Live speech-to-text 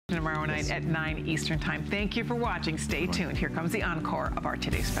tomorrow night at 9 Eastern Time. Thank you for watching. Stay tuned. Here comes the encore of our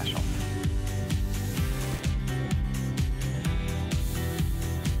Today Special.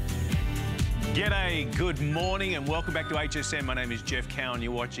 G'day, good morning and welcome back to HSN. My name is Jeff Cowan.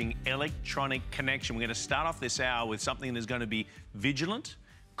 You're watching Electronic Connection. We're going to start off this hour with something that's going to be vigilant,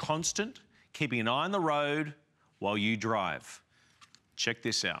 constant, keeping an eye on the road while you drive. Check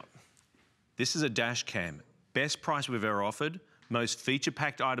this out. This is a dash cam. Best price we've ever offered, most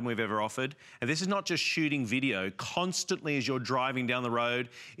feature-packed item we've ever offered. And this is not just shooting video. Constantly as you're driving down the road,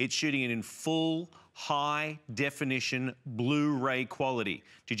 it's shooting it in full, high-definition Blu-ray quality.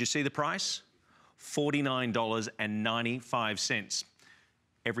 Did you see the price? $49.95.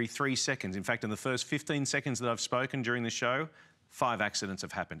 Every 3 seconds. In fact, in the first 15 seconds that I've spoken during the show, 5 accidents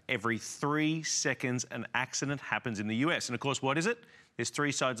have happened. Every 3 seconds, an accident happens in the US. And of course, what is it? There's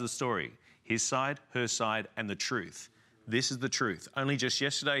 3 sides of the story. His side, her side, and the truth. This is the truth. Only just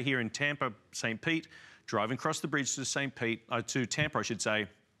yesterday here in Tampa, St. Pete, driving across the bridge to to Tampa, I should say,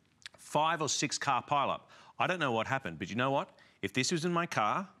 5 or 6 car pileup. I don't know what happened, but you know what? If this was in my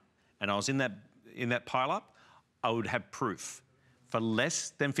car and I was in that pileup, I would have proof. For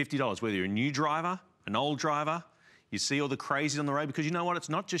less than $50, whether you're a new driver, an old driver, you see all the crazies on the road, because you know what? It's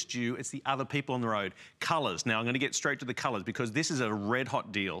not just you, it's the other people on the road. Colours. Now, I'm going to get straight to the colours because this is a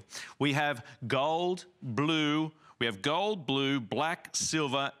red-hot deal. We have gold, blue, black,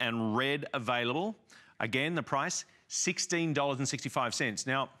 silver, and red available. Again, the price, $16.65.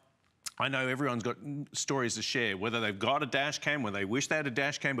 Now, I know everyone's got stories to share, whether they've got a dash cam, whether they wish they had a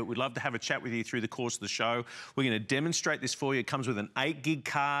dash cam, but we'd love to have a chat with you through the course of the show. We're going to demonstrate this for you. It comes with an 8 gig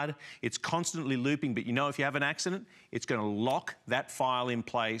card. It's constantly looping, but you know if you have an accident, it's going to lock that file in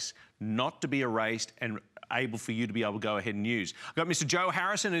place, not to be erased, and able for you to be able to go ahead and use. I've got Mr. Joe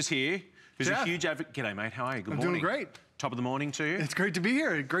Harrison who's here, who's a huge advocate. G'day, mate. How are you? Good morning. I'm doing great. Top of the morning to you. It's great to be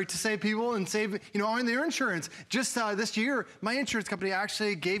here. Great to save people and save, on their insurance. Just this year, my insurance company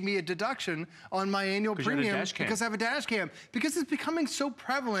actually gave me a deduction on my annual premium because I have a dash cam. Because it's becoming so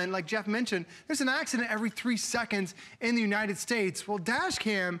prevalent, like Jeff mentioned, there's an accident every 3 seconds in the United States. Well, dash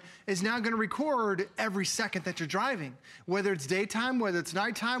cam is now going to record every second that you're driving. Whether it's daytime, whether it's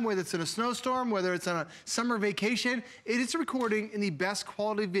nighttime, whether it's in a snowstorm, whether it's on a summer vacation, it is recording in the best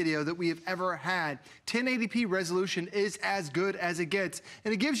quality video that we have ever had. 1080p resolution is as good as it gets.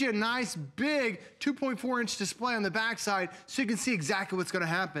 And it gives you a nice big 2.4-inch display on the backside so you can see exactly what's gonna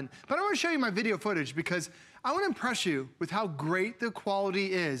happen. But I wanna show you my video footage because I want to impress you with how great the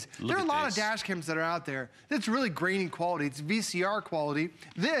quality is. There are a lot of dash cams that are out there that's really grainy quality. It's VCR quality.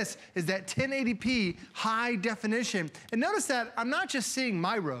 This is that 1080p high definition. And notice that I'm not just seeing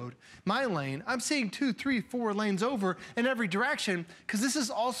my road, my lane. I'm seeing 2, 3, 4 lanes over in every direction because this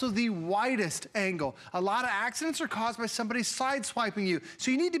is also the widest angle. A lot of accidents are caused by somebody side swiping you. So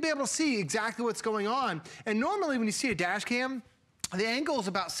you need to be able to see exactly what's going on. And normally when you see a dash cam, the angle is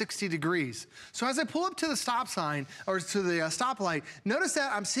about 60 degrees. So as I pull up to the stop sign, or to the stoplight, notice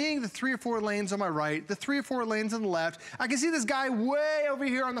that I'm seeing the 3 or 4 lanes on my right, the 3 or 4 lanes on the left. I can see this guy way over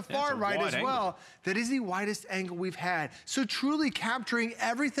here on the far right as well. That is the widest angle we've had. So truly capturing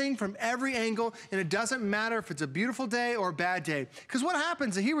everything from every angle, and it doesn't matter if it's a beautiful day or a bad day. Because what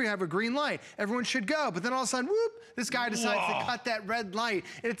happens, here we have a green light. Everyone should go, but then all of a sudden, whoop, this guy decides to cut that red light.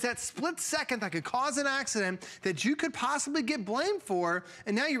 And it's that split second that could cause an accident that you could possibly get blamed for,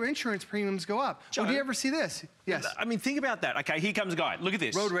 and now your insurance premiums go up. Joe, do you ever see this? Yes. I mean, think about that. Okay, here comes a guy. Look at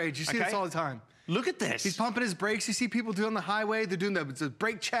this. Road rage. You see this all the time. Look at this. He's pumping his brakes. You see people doing the highway. They're doing the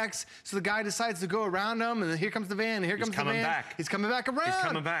brake checks. So the guy decides to go around them, and then here comes the van, and here comes the van. He's coming back. He's coming back around. He's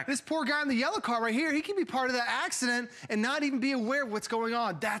coming back. This poor guy in the yellow car right here, he can be part of that accident and not even be aware of what's going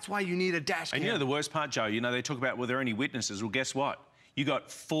on. That's why you need a dash cam. And you know the worst part, Joe, they talk about, were there any witnesses? Well, guess what? You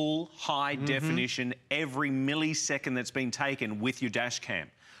got full high definition every millisecond that's been taken with your dash cam.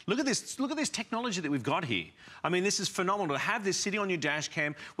 Look at this technology that we've got here. I mean, this is phenomenal. To have this sitting on your dash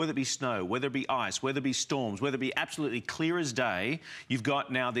cam, whether it be snow, whether it be ice, whether it be storms, whether it be absolutely clear as day, you've got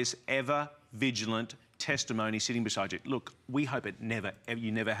now this ever vigilant testimony sitting beside you. Look, we hope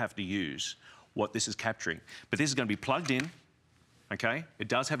you never have to use what this is capturing. But this is going to be plugged in, okay? It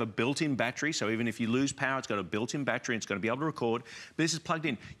does have a built-in battery, so even if you lose power, it's got a built-in battery and it's going to be able to record. But this is plugged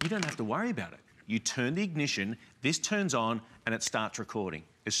in. You don't have to worry about it. You turn the ignition, this turns on, and it starts recording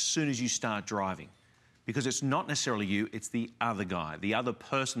as soon as you start driving. Because it's not necessarily you, it's the other guy, the other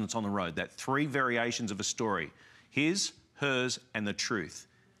person that's on the road, that 3 variations of a story. His, hers, and the truth.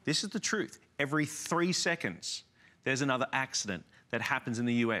 This is the truth. Every 3 seconds, there's another accident that happens in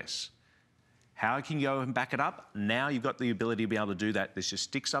the US. How can you go and back it up? Now you've got the ability to be able to do that. This just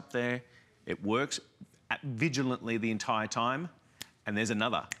sticks up there. It works vigilantly the entire time. And there's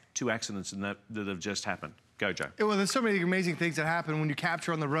another. 2 accidents that have just happened. Go, Joe. Well, there's so many amazing things that happen when you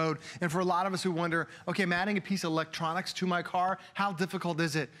capture on the road. And for a lot of us who wonder, okay, I'm adding a piece of electronics to my car. How difficult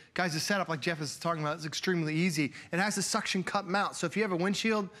is it? Guys, the setup, like Jeff is talking about, is extremely easy. It has a suction cup mount. So if you have a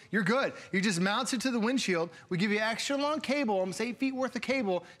windshield, you're good. You just mount it to the windshield. We give you extra long cable, almost 8 feet worth of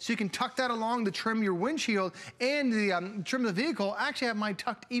cable, so you can tuck that along to trim your windshield and the trim the vehicle. I actually have mine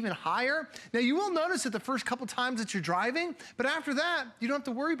tucked even higher. Now, you will notice it the first couple times that you're driving, but after that, you don't have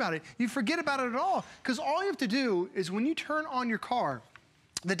to worry about it. You forget about it at all, because all you have to do is when you turn on your car,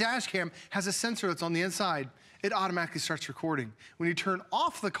 the dash cam has a sensor that's on the inside. It automatically starts recording. When you turn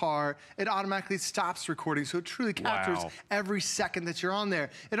off the car, it automatically stops recording. So it truly captures every second that you're on there.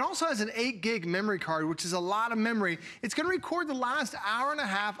 It also has an 8 gig memory card, which is a lot of memory. It's gonna record the last hour and a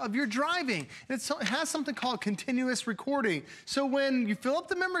half of your driving. And it has something called continuous recording. So when you fill up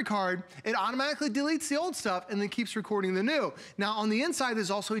the memory card, it automatically deletes the old stuff and then keeps recording the new. Now on the inside,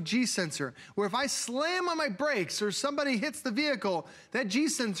 there's also a G sensor, where if I slam on my brakes or somebody hits the vehicle, that G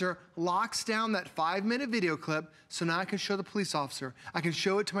sensor locks down that 5-minute video clip. So now I can show the police officer. I can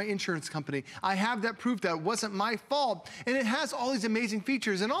show it to my insurance company. I have that proof that it wasn't my fault. And it has all these amazing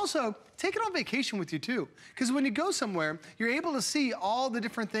features. And also, take it on vacation with you too. Because when you go somewhere, you're able to see all the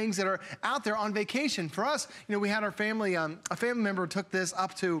different things that are out there on vacation. For us, you know, we had our family, a family member took this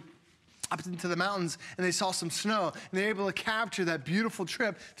up into the mountains, and they saw some snow, and they were able to capture that beautiful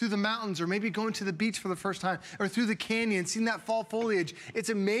trip through the mountains, or maybe going to the beach for the first time, or through the canyon, seeing that fall foliage. It's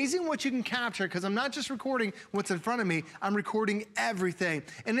amazing what you can capture, because I'm not just recording what's in front of me, I'm recording everything.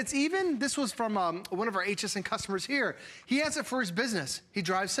 And it's even, this was from one of our HSN customers here. He has it for his business. He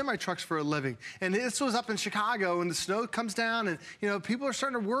drives semi-trucks for a living. And this was up in Chicago, and the snow comes down, and you know, people are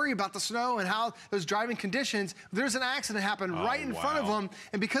starting to worry about the snow and how those driving conditions. There's an accident happened right in front of him,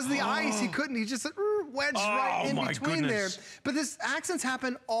 and because of the ice, he couldn't. He just wedged right in between there. But this accidents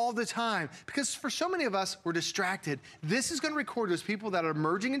happen all the time because for so many of us, we're distracted. This is going to record those people that are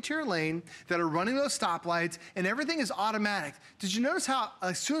merging into your lane, that are running those stoplights, and everything is automatic. Did you notice how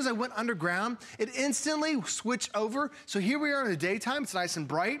as soon as I went underground, it instantly switched over? So here we are in the daytime. It's nice and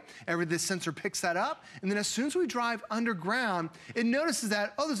bright. This sensor picks that up. And then as soon as we drive underground, it notices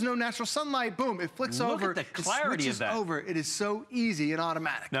that, oh, there's no natural sunlight. Boom, it flicks over. Look at the clarity of that. Over. It is so easy and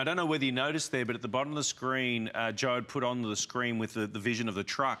automatic. Now, I don't know whether you noticed there, but at the bottom of the screen, Joe had put on the screen with the vision of the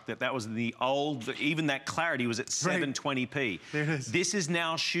truck that was the old, even that clarity was at 720p. There it is. This is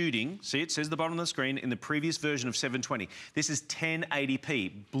now shooting, see it says at the bottom of the screen, in the previous version of 720. This is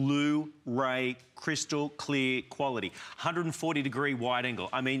 1080p, Blu-ray, crystal clear quality, 140-degree wide angle.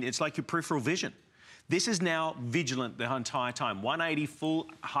 I mean, it's like your peripheral vision. This is now vigilant the entire time. 180 full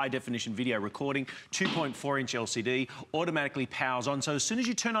high-definition video recording, 2.4-inch LCD, automatically powers on. So as soon as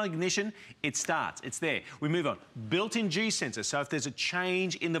you turn on ignition, it starts. It's there. We move on. Built-in G sensor. So if there's a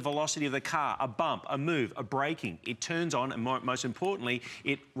change in the velocity of the car, a bump, a move, a braking, it turns on, and most importantly,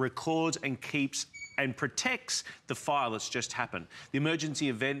 it records and keeps and protects the file that's just happened. The emergency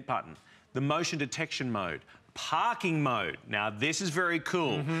event button, the motion detection mode, parking mode. Now, this is very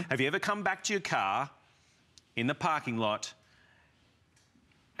cool. Have you ever come back to your car in the parking lot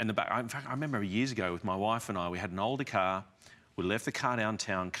and in fact, I remember years ago with my wife and I, we had an older car. We left the car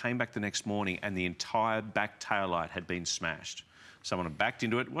downtown, came back the next morning, and the entire back taillight had been smashed. Someone had backed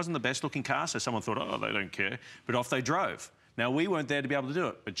into it. It wasn't the best looking car, so someone thought, oh, they don't care. But off they drove. Now, we weren't there to be able to do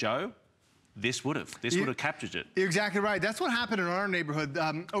it. But Joe, this would have captured it. You're exactly right. That's what happened in our neighborhood.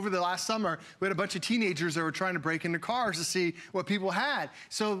 Over the last summer, we had a bunch of teenagers that were trying to break into cars to see what people had.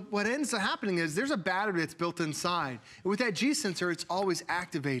 So what ends up happening is there's a battery that's built inside. And with that G sensor, it's always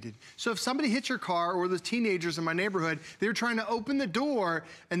activated. So if somebody hits your car, or those teenagers in my neighborhood, they were trying to open the door,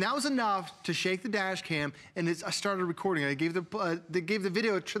 and that was enough to shake the dash cam, and I started recording. They gave the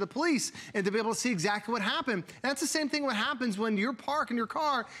video to the police, and to be able to see exactly what happened. And that's the same thing what happens when you're parking your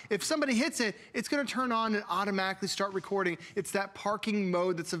car. If somebody hits it, it's going to turn on and automatically start recording. It's that parking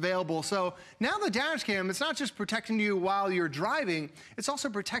mode that's available. So now the dash cam, it's not just protecting you while you're driving, it's also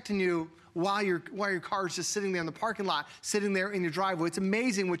protecting you while your car is just sitting there in the parking lot, sitting there in your driveway. It's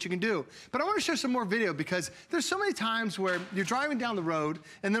amazing what you can do. But I want to show some more video because there's so many times where you're driving down the road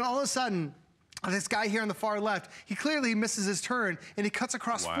and then all of a sudden, this guy here on the far left, he clearly misses his turn and he cuts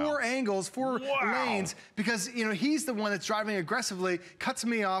across 4 angles, 4 lanes, because you know he's the one that's driving aggressively, cuts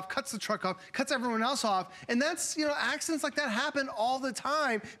me off, cuts the truck off, cuts everyone else off. And that's, you know, accidents like that happen all the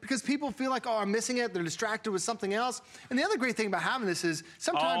time because people feel like, oh, I'm missing it, they're distracted with something else. And the other great thing about having this is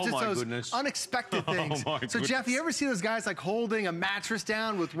sometimes it's those unexpected things. So Jeff, you ever see those guys like holding a mattress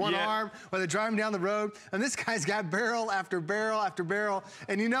down with one arm while they're driving down the road? And this guy's got barrel after barrel after barrel,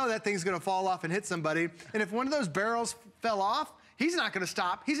 and you know that thing's gonna fall off and hit somebody. And if one of those barrels fell off, he's not going to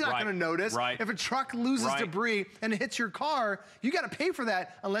stop. He's not going to notice. If a truck loses debris and it hits your car, you got to pay for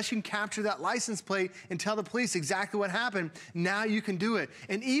that unless you can capture that license plate and tell the police exactly what happened. Now you can do it.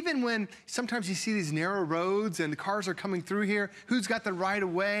 And even when sometimes you see these narrow roads and the cars are coming through here, who's got the right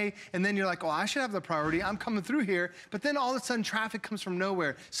of way? And then you're like, oh, I should have the priority. I'm coming through here. But then all of a sudden traffic comes from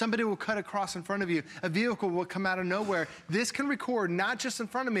nowhere. Somebody will cut across in front of you. A vehicle will come out of nowhere. This can record not just in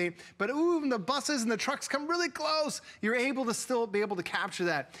front of me, but ooh, when the buses and the trucks come really close, you're able to still be able to capture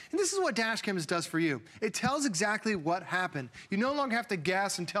that. And this is what dash cams does for you. It tells exactly what happened. You no longer have to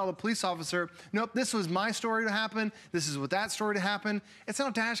guess and tell the police officer, nope, this was my story to happen. This is what that story to happen. It's not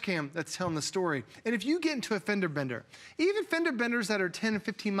a dash cam that's telling the story. And if you get into a fender bender, even fender benders that are 10 and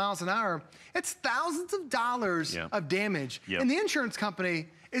 15 miles an hour, it's thousands of dollars of damage. And the insurance company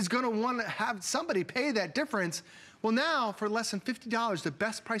is going to want to have somebody pay that difference. Well, now for less than $50, the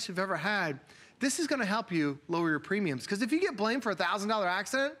best price you've ever had, this is going to help you lower your premiums. Because if you get blamed for a $1,000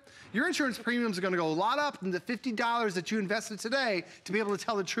 accident, your insurance premiums are going to go a lot up than the $50 that you invested today to be able to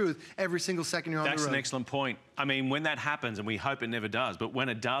tell the truth every single second you're on the road. That's an excellent point. I mean, when that happens, and we hope it never does, but when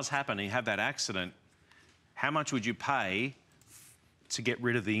it does happen and you have that accident, how much would you pay to get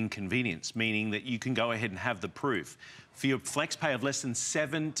rid of the inconvenience, meaning that you can go ahead and have the proof? For your flex pay of less than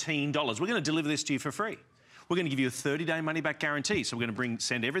 $17, we're going to deliver this to you for free. We're going to give you a 30-day money-back guarantee. So we're going to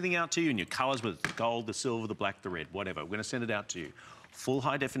send everything out to you in your colours, with the gold, the silver, the black, the red, whatever. We're going to send it out to you. Full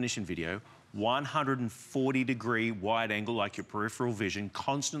high-definition video, 140-degree wide angle like your peripheral vision,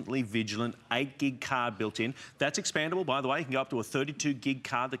 constantly vigilant, 8-gig card built in. That's expandable, by the way. You can go up to a 32-gig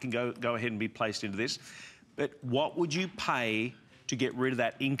card that can go ahead and be placed into this. But what would you pay to get rid of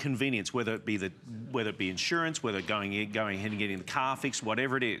that inconvenience, whether it be insurance, whether going ahead and getting the car fixed,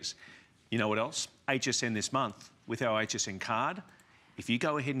 whatever it is? You know what else? HSN this month, with our HSN card, if you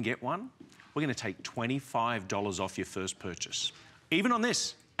go ahead and get one, we're going to take $25 off your first purchase. Even on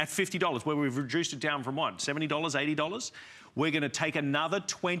this, at $50, where we've reduced it down from what, $70, $80? We're going to take another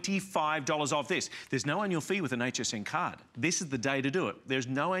 $25 off this. There's no annual fee with an HSN card. This is the day to do it. There's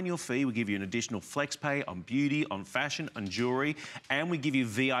no annual fee. We give you an additional flex pay on beauty, on fashion, on jewellery, and we give you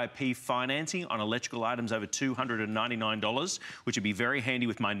VIP financing on electrical items over $299, which would be very handy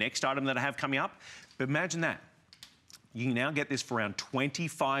with my next item that I have coming up. But imagine that. You can now get this for around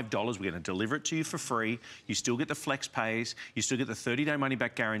 $25. We're going to deliver it to you for free. You still get the flex pays. You still get the 30-day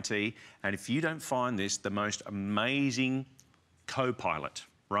money-back guarantee. And if you don't find this the most amazing co-pilot,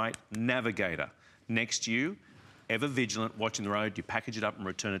 right, navigator next to you, ever vigilant, watching the road, you package it up and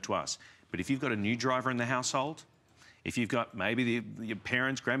return it to us. But if you've got a new driver in the household, if you've got maybe your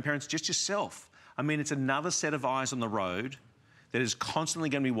parents, grandparents, just yourself, I mean, it's another set of eyes on the road that is constantly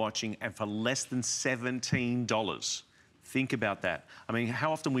going to be watching, and for less than $17. Think about that. I mean,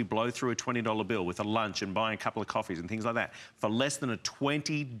 how often we blow through a $20 bill with a lunch and buying a couple of coffees and things like that. For less than a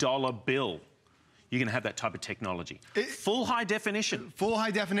 $20 bill, you're going to have that type of technology. Full high definition. Full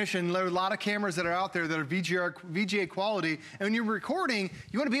high definition. There are a lot of cameras that are out there that are VGA quality. And when you're recording,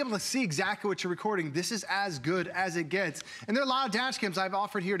 you want to be able to see exactly what you're recording. This is as good as it gets. And there are a lot of dash cams I've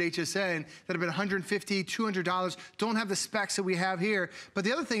offered here at HSN that have been $150, $200, don't have the specs that we have here. But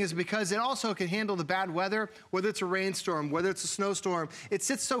the other thing is because it also can handle the bad weather, whether it's a rainstorm, whether it's a snowstorm. It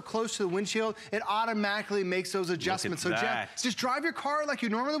sits so close to the windshield, it automatically makes those adjustments. So just drive your car like you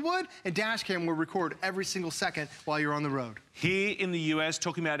normally would, and dash cam will record every single second while you're on the road. Here in the US,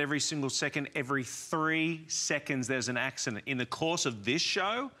 talking about every single second, every 3 seconds there's an accident. In the course of this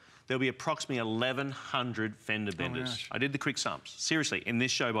show, there'll be approximately 1,100 fender benders. I did the quick sums. Seriously, in this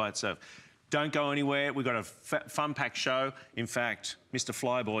show by itself. Don't go anywhere. We've got a fun-packed show. In fact, Mr.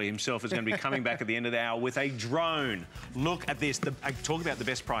 Flyboy himself is going to be coming back at the end of the hour with a drone. Look at this. Talk about the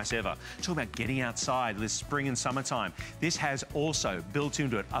best price ever. Talk about getting outside this spring and summertime. This has also built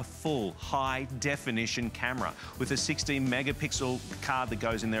into it a full high-definition camera with a 16-megapixel card that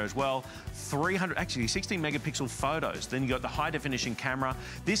goes in there as well. 16-megapixel photos. Then you got the high-definition camera.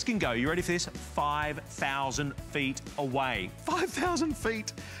 This can go, you ready for this? 5,000 feet away. 5,000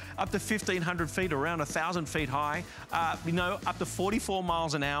 feet. Up to 1,500 feet, around 1,000 feet high. You know, up to 44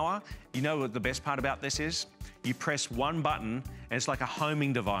 miles an hour. You know what the best part about this is? You press one button and it's like a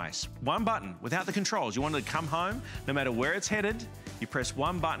homing device. One button without the controls. You want it to come home, no matter where it's headed, you press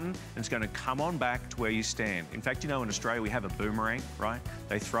one button and it's going to come on back to where you stand. In fact, you know, in Australia we have a boomerang, right?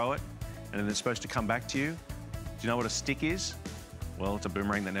 They throw it and then it's supposed to come back to you. Do you know what a stick is? Well, it's a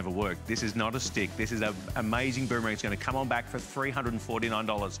boomerang that never worked. This is not a stick. This is an amazing boomerang. It's going to come on back for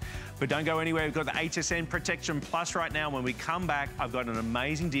 $349. But don't go anywhere. We've got the HSN Protection Plus right now. When we come back, I've got an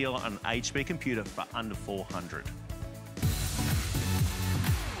amazing deal on an HP computer for under $400.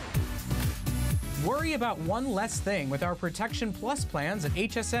 Worry about one less thing with our Protection Plus plans at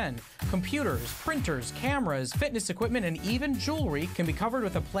HSN. Computers, printers, cameras, fitness equipment, and even jewelry can be covered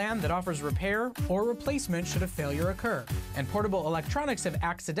with a plan that offers repair or replacement should a failure occur. And portable electronics have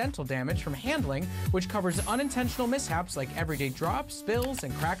accidental damage from handling, which covers unintentional mishaps like everyday drops, spills,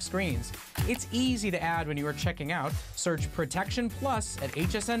 and cracked screens. It's easy to add when you are checking out. Search Protection Plus at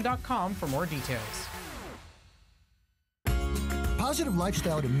hsn.com for more details. Positive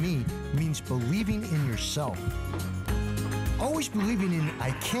lifestyle to me means believing in yourself. Always believing in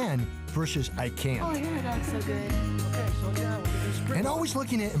I can versus I can't. Oh, here we go. So good. And always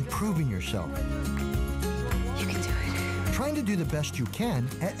looking at improving yourself. You can do it. Trying to do the best you can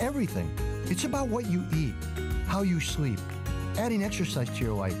at everything. It's about what you eat, how you sleep, adding exercise to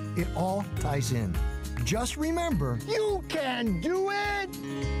your life. It all ties in. Just remember, you can do it!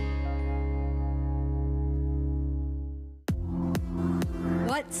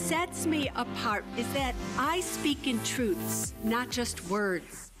 What sets me apart is that I speak in truths, not just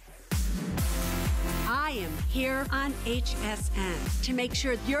words. I am here on HSN to make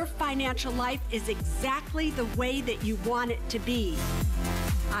sure your financial life is exactly the way that you want it to be.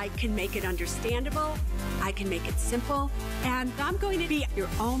 I can make it understandable, I can make it simple, and I'm going to be your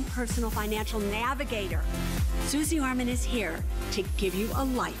own personal financial navigator. Susie Orman is here to give you a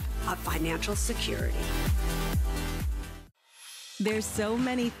life of financial security. There's so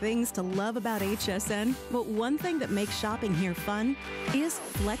many things to love about HSN, but one thing that makes shopping here fun is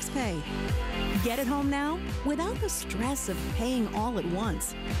FlexPay. Get it home now without the stress of paying all at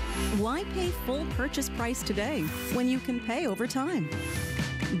once. Why pay full purchase price today when you can pay over time?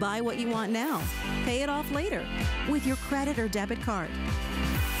 Buy what you want now, pay it off later with your credit or debit card.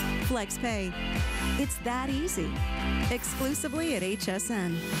 FlexPay. It's that easy. Exclusively at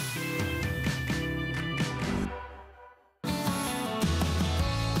HSN.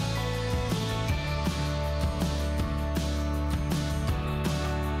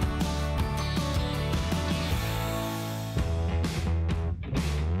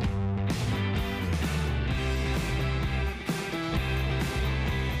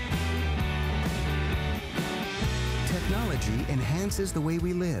 Technology enhances the way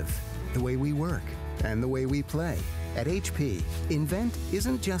we live, the way we work, and the way we play. At HP, invent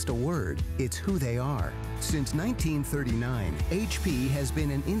isn't just a word, it's who they are. Since 1939, HP has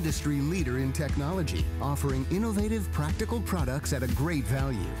been an industry leader in technology, offering innovative, practical products at a great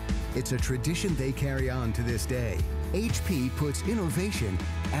value. It's a tradition they carry on to this day. HP puts innovation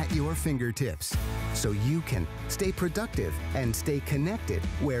at your fingertips, so you can stay productive and stay connected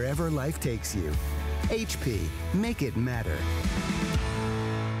wherever life takes you. HP, make it matter.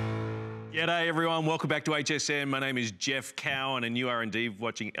 G'day everyone, welcome back to HSN. My name is Jeff Cowan and you are indeed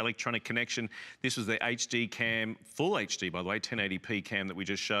watching Electronic Connection. This was the HD cam, full HD by the way, 1080p cam that we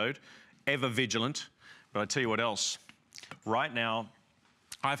just showed. Ever vigilant, but I tell you what else. Right now,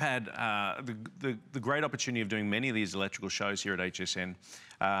 I've had the great opportunity of doing many of these electrical shows here at HSN,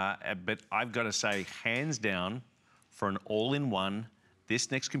 but I've got to say, hands down, for an all-in-one,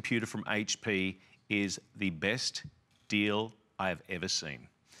 this next computer from HP is the best deal I have ever seen.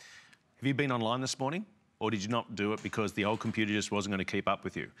 Have you been online this morning? Or did you not do it because the old computer just wasn't going to keep up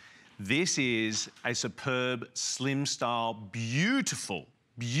with you? This is a superb, slim style, beautiful,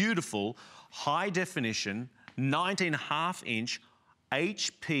 beautiful, high definition, 19.5 inch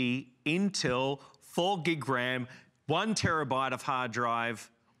HP Intel 4 gig RAM, 1 terabyte of hard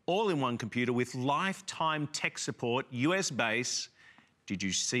drive, all-in-one computer with lifetime tech support, US base. Did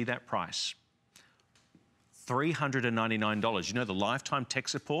you see that price? $399. You know the lifetime tech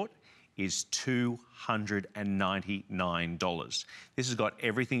support is $299. This has got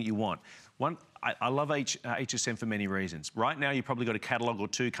everything you want. I love HSN for many reasons. Right now, you've probably got a catalogue or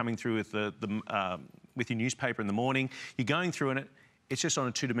two coming through with with your newspaper in the morning. You're going through and it's just on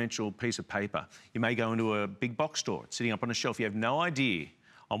a two-dimensional piece of paper. You may go into a big box store, it's sitting up on a shelf. You have no idea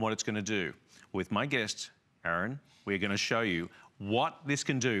on what it's going to do. With my guest, Aaron, we're going to show you what this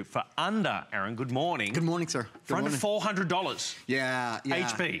can do for under, Aaron, good morning. Good morning, sir. For under $400. Yeah.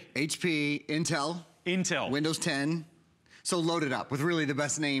 HP. HP, Intel. Windows 10. So loaded up with really the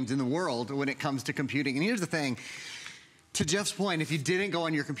best names in the world when it comes to computing. And here's the thing. To Jeff's point, if you didn't go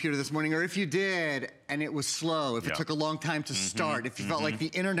on your computer this morning, or if you did and it was slow, if it took a long time to start, if you felt like the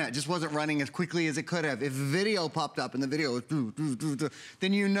internet just wasn't running as quickly as it could have, if video popped up and the video was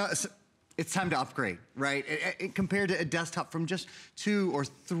then you know, it's time to upgrade, right? Compared to a desktop from just 2 or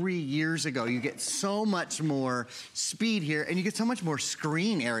 3 years ago, you get so much more speed here, and you get so much more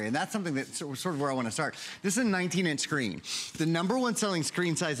screen area, and that's something that's sort of where I want to start. This is a 19-inch screen. The #1 selling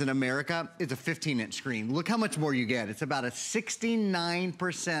screen size in America is a 15-inch screen. Look how much more you get. It's about a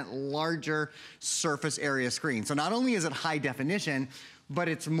 69% larger surface area screen. So not only is it high definition, but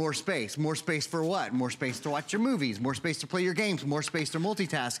it's more space. More space for what? More space to watch your movies, more space to play your games, more space to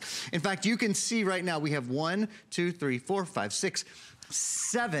multitask. In fact, you can see right now we have 1, 2, 3, 4, 5, 6,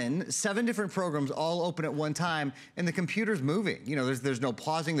 7 different programs all open at one time, and the computer's moving. You know, there's no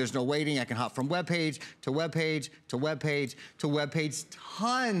pausing, there's no waiting. I can hop from web page to web page to web page to web page.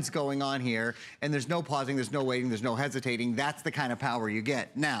 Tons going on here, and there's no pausing, there's no waiting, there's no hesitating. That's the kind of power you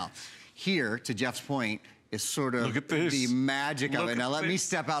get. Now, here, to Jeff's point, is sort of the magic of it. Now let me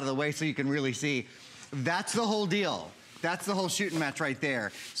step out of the way so you can really see. That's the whole deal. That's the whole shooting match right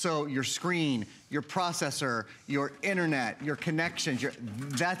there. So your screen, your processor, your internet, your connections,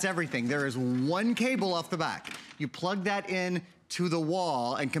 that's everything. There is one cable off the back. You plug that in to the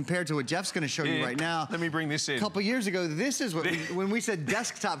wall, and compared to what Jeff's gonna show you right now. Let me bring this in. A couple years ago, this is what, when we said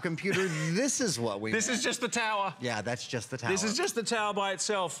desktop computer, this is what we This is just the tower. Yeah, that's just the tower. This is just the tower by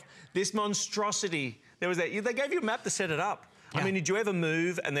itself. This monstrosity. There was that, they gave you a map to set it up. Yeah. I mean, did you ever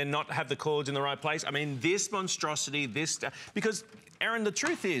move and then not have the cords in the right place? I mean, this monstrosity, because Aaron, the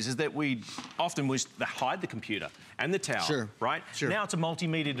truth is that we often wish to hide the computer and the tower, right? Sure. Now it's a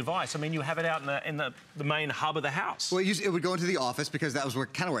multimedia device. I mean, you have it out in the main hub of the house. Well, it would go into the office because that was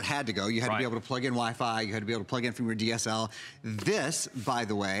kind of where it had to go. You had to be able to plug in Wi-Fi. You had to be able to plug in from your DSL. This, by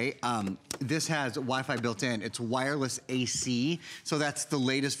the way, this has Wi-Fi built in. It's wireless AC, so that's the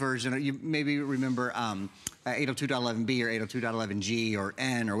latest version. You maybe remember 802.11b or 802.11g or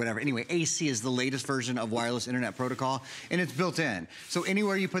N or whatever. Anyway, AC is the latest version of wireless internet protocol, and it's built in. So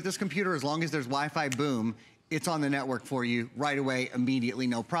anywhere you put this computer, as long as there's Wi-Fi, boom, it's on the network for you right away, immediately,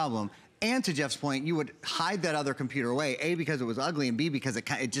 no problem. And to Jeff's point, you would hide that other computer away, A, because it was ugly, and B, because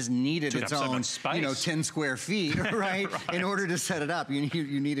it just needed its own, 10 square feet, right? In order to set it up, you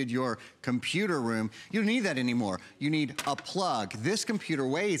needed your computer room. You don't need that anymore. You need a plug. This computer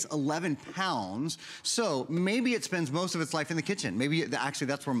weighs 11 pounds, so maybe it spends most of its life in the kitchen. Maybe, actually,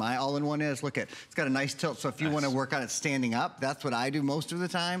 that's where my all-in-one is. Look, it's got a nice tilt, so if you want to work on it standing up, that's what I do most of the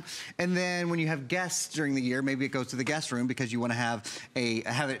time. And then when you have guests during the year, maybe it goes to the guest room because you want to have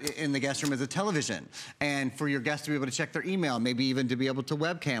it in the guest room as a television, and for your guests to be able to check their email, maybe even to be able to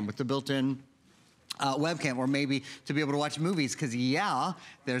webcam with the built-in webcam, or maybe to be able to watch movies, because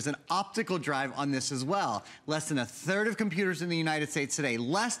there's an optical drive on this as well. Less than 1/3 of computers in the United States today,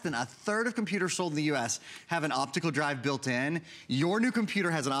 less than 1/3 of computers sold in the US have an optical drive built in. Your new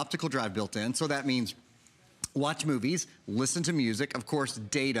computer has an optical drive built in, so that means watch movies, listen to music, of course,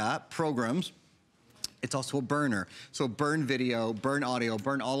 data, programs. It's also a burner. So burn video, burn audio,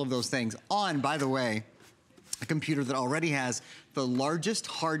 burn all of those things on, by the way, a computer that already has the largest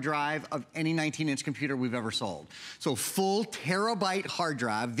hard drive of any 19-inch computer we've ever sold. So full terabyte hard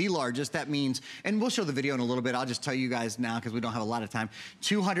drive, the largest. That means, and we'll show the video in a little bit, I'll just tell you guys now because we don't have a lot of time,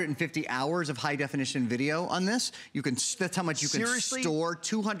 250 hours of high definition video on this. That's how much you can store,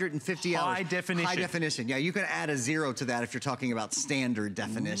 250 hours. High definition. High definition, yeah, you can add a 0 to that if you're talking about standard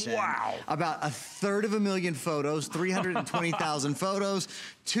definition. Wow. About 1/3 of a million photos, 320,000 photos,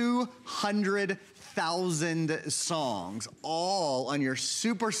 200,000 songs, all on your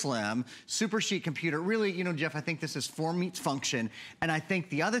super slim, super chic computer. Really, you know, Jeff, I think this is form meets function. And I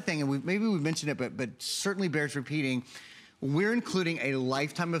think the other thing, and maybe we've mentioned it, but certainly bears repeating, we're including a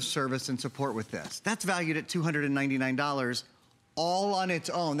lifetime of service and support with this. That's valued at $299 all on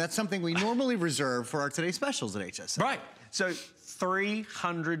its own. That's something we normally reserve for our today's specials at HSN. Right. So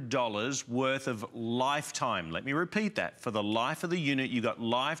 $300 worth of lifetime. Let me repeat that. For the life of the unit, you got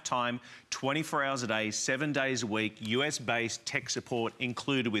lifetime, 24 hours a day, 7 days a week, US-based tech support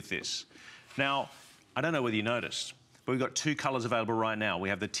included with this. Now, I don't know whether you noticed, but we've got 2 colors available right now. We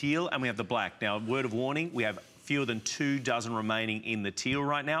have the teal and we have the black. Now, word of warning, we have fewer than 2 dozen remaining in the teal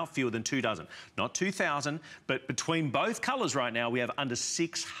right now, fewer than 2 dozen. Not 2,000, but between both colours right now, we have under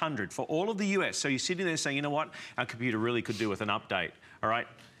 600 for all of the US. So you're sitting there saying, you know what, our computer really could do with an update, all right?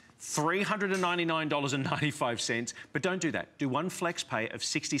 $399.95, but don't do that. Do one flex pay of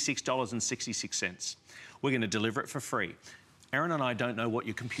 $66.66. We're going to deliver it for free. Aaron and I don't know what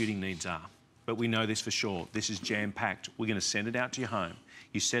your computing needs are, but we know this for sure. This is jam-packed. We're going to send it out to your home.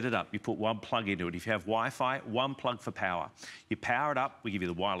 You set it up, you put one plug into it. If you have Wi-Fi, one plug for power. You power it up, we give you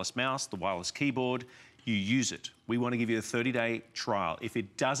the wireless mouse, the wireless keyboard, you use it. We want to give you a 30-day trial. If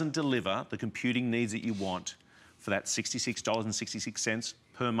it doesn't deliver the computing needs that you want for that $66.66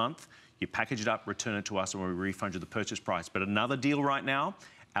 per month, You package it up, return it to us, and we refund you the purchase price. But another deal right now,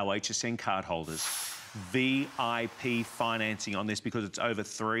 our HSN card holders, VIP financing on this because it's over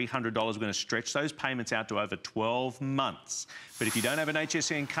 $300. We're going to stretch those payments out to over 12 months. But if you don't have an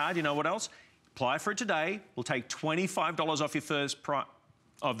HSN card, you know what else? Apply for it today. We'll take $25 off your first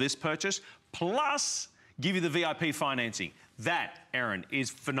of this purchase, plus give you the VIP financing. That, Aaron,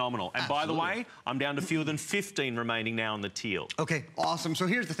 is phenomenal. And by the way, I'm down to fewer than 15 remaining now on the teal. Okay, awesome. So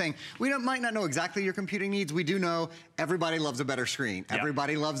here's the thing. We might not know exactly your computing needs. We do know everybody loves a better screen. Yep.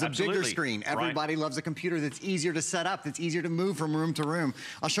 Everybody loves a bigger screen. Everybody loves a computer that's easier to set up, that's easier to move from room to room.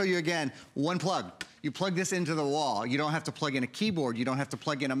 I'll show you again. One plug. You plug this into the wall. You don't have to plug in a keyboard. You don't have to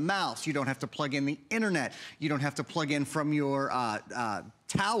plug in a mouse. You don't have to plug in the internet. You don't have to plug in from your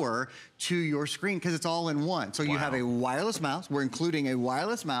tower to your screen because it's all in one. So you have a wireless mouse. We're including a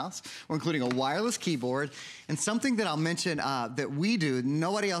wireless mouse. We're including a wireless keyboard. And something that I'll mention that we do,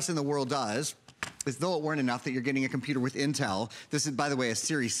 nobody else in the world does, as though it weren't enough that you're getting a computer with Intel. This is, by the way, a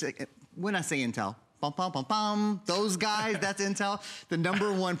Series 6. When I say Intel, bum, bum, bum, bum. Those guys, that's Intel, the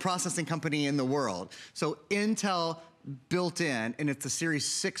 #1 processing company in the world. So Intel built in, and it's a Series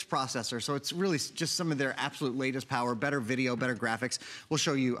 6 processor, so it's really just some of their absolute latest power, better video, better graphics. We'll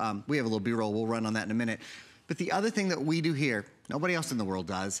show you, we have a little B-roll, we'll run on that in a minute. But the other thing that we do here, nobody else in the world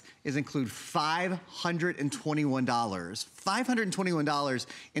does, is include $521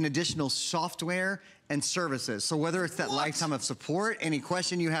 in additional software and services. So whether it's that lifetime of support, any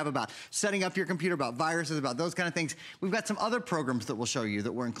question you have about setting up your computer, about viruses, about those kind of things, we've got some other programs that we'll show you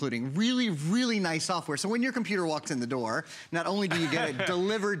that we're including. Really, really nice software. So when your computer walks in the door, not only do you get it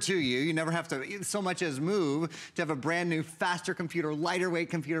delivered to you, you never have to so much as move to have a brand new, faster computer, lighter weight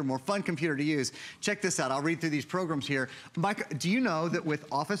computer, more fun computer to use. Check this out. I'll read through these programs here. Mike, do you know that with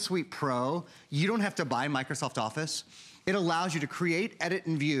Office Suite Pro, you don't have to buy Microsoft Office? It allows you to create, edit,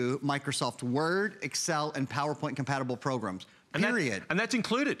 and view Microsoft Word, Excel, and PowerPoint compatible programs. Period. And that's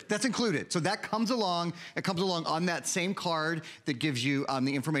included. That's included. So that comes along. It comes along on that same card that gives you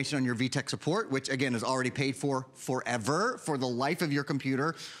the information on your VTech support, which again is already paid for forever, for the life of your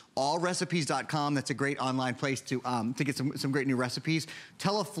computer. Allrecipes.com. That's a great online place to get some great new recipes.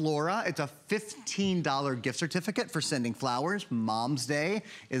 Teleflora. It's a $15 gift certificate for sending flowers. Mom's Day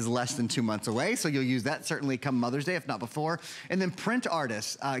is less than 2 months away, so you'll use that certainly come Mother's Day, if not before. And then Print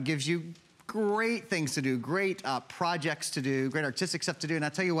Artist gives you great things to do, great projects to do, great artistic stuff to do. And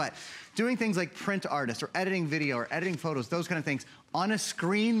I'll tell you what, doing things like Print Artist or editing video or editing photos, those kind of things, on a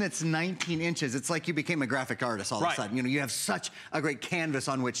screen that's 19 inches, it's like you became a graphic artist all of a sudden. You know, you have such a great canvas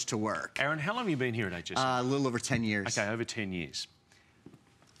on which to work. Aaron, how long have you been here at HSN? A little over 10 years. Okay, over 10 years.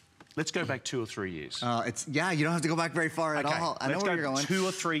 Let's go back 2 or 3 years. Yeah, you don't have to go back very far at all. I know where you're going. Let's go 2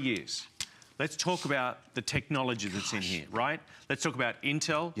 or 3 years. Let's talk about the technology that's in here, right? Let's talk about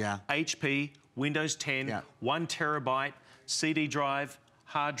Intel, HP, Windows 10, 1 terabyte, CD drive,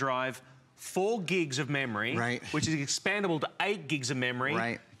 hard drive, 4 gigs of memory, which is expandable to 8 gigs of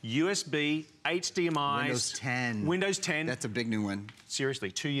memory, USB, HDMI. Windows 10. Windows 10. That's a big new one.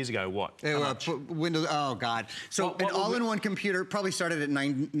 Seriously, 2 years ago, what? Windows, oh God. So an all-in-one computer probably started at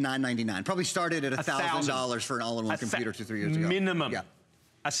 $999. Probably started at $1,000 for an all-in-one computer 2 or 3 years ago. Minimum.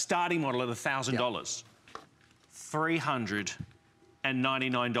 A starting model at $1,000.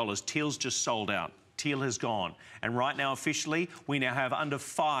 $399. Teal's just sold out. Teal has gone. And right now, officially, we now have under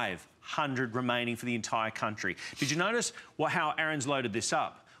 500 remaining for the entire country. Did you notice how Aaron's loaded this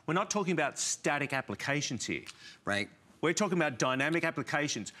up? We're not talking about static applications here. We're talking about dynamic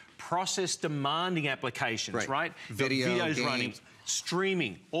applications, process-demanding applications, right? Videos games. Running,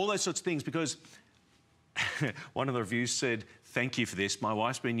 streaming, all those sorts of things, because one of the reviews said, thank you for this. My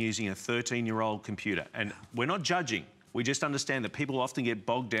wife's been using a 13-year-old computer. And we're not judging. We just understand that people often get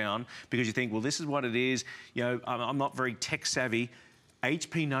bogged down because you think, well, this is what it is. You know, I'm not very tech savvy.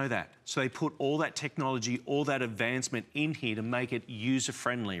 HP know that. So they put all that technology, all that advancement in here to make it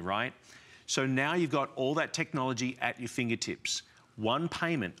user-friendly, right? So now you've got all that technology at your fingertips. One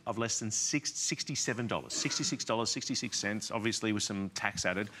payment of less than $67, $66.66, obviously with some tax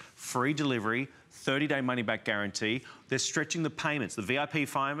added, free delivery, 30-day money-back guarantee. They're stretching the payments, the VIP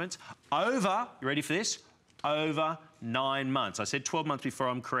payments, over, you ready for this? Over 9 months. I said 12 months before,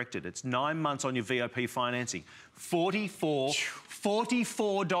 I'm corrected. It's 9 months on your VIP financing.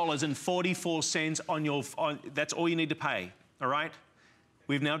 $44.44 on your, that's all you need to pay, all right?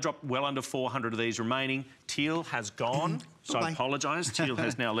 We've now dropped well under 400 of these remaining. Teal has gone, so I apologise. Teal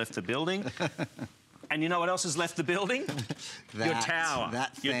has now left the building. And you know what else has left the building? Your tower.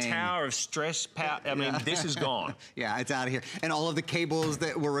 Your tower of stress power. I mean, this is gone. Yeah, it's out of here. And all of the cables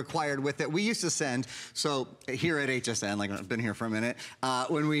that were required with it. We used to send, so here at HSN, like I've been here for a minute,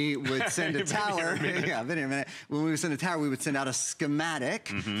 when we would send a tower, yeah, I've been here a minute. When we would send a tower, we would send out a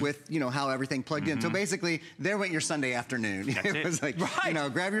schematic with, you know, how everything plugged in. So basically, there went your Sunday afternoon. It was like, you know,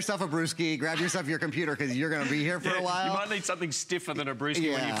 grab yourself a brewski, grab yourself your computer, because you're going to be here for a while. You might need something stiffer than a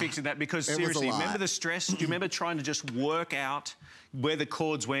brewski when you're fixing that, because seriously, remember the stress? Do you remember trying to just work out where the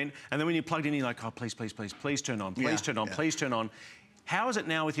cords went, and then when you plugged in, you're like, oh, please, please, please, please turn on, please turn on, please turn on. How is it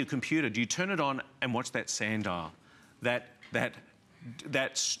now with your computer? Do you turn it on and watch that sand dial? That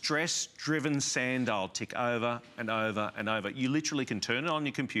stress-driven sand dial tick over and over and over. You literally can turn it on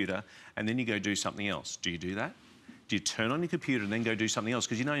your computer and then you go do something else. Do you do that? Do you turn on your computer and then go do something else?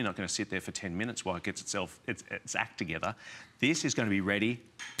 Because you know you're not going to sit there for 10 minutes while it gets its act together. This is going to be ready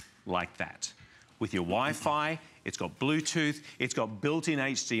like that. With your Wi-Fi, it's got Bluetooth, it's got built-in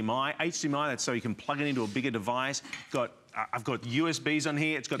HDMI. HDMI, that's so you can plug it into a bigger device. I've got USBs on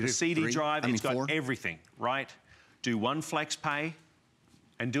here, it's got the CD drive, it's got everything, right? Do one flex pay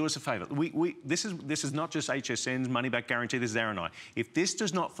and do us a favour. This is not just HSN's money-back guarantee, this is Aaron and I. If this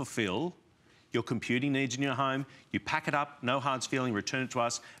does not fulfil your computing needs in your home, you pack it up, no hard feeling, return it to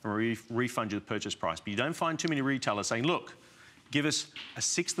us, and we refund you the purchase price. But you don't find too many retailers saying, look, give us a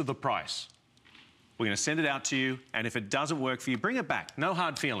sixth of the price. We're going to send it out to you, and if it doesn't work for you, bring it back. No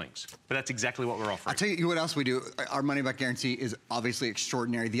hard feelings. But that's exactly what we're offering. I'll tell you what else we do. Our money-back guarantee is obviously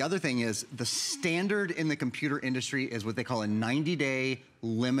extraordinary. The other thing is the standard in the computer industry is what they call a 90-day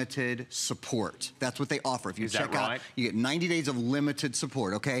limited support. That's what they offer. If you check out, you get 90 days of limited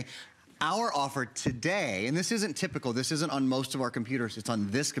support, okay? Our offer today, and this isn't typical, this isn't on most of our computers, it's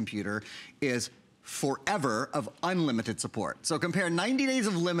on this computer, is forever of unlimited support. So compare 90 days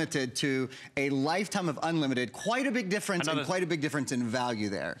of limited to a lifetime of unlimited. Quite a big difference, and quite a big difference in value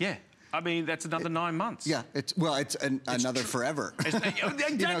there. Yeah. I mean, that's another 9 months. Yeah, it's another forever. Exactly, you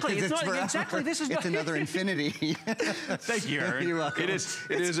know, it's not exactly. This is it's another infinity. Thank you, Aaron. You're welcome. It is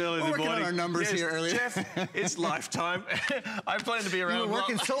early in the morning. We're working on our numbers here earlier. Jeff, it's lifetime. I plan to be around. You were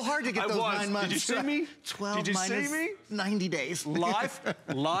working so hard to get those 9 months. Did you see me? 12 minus 90 days.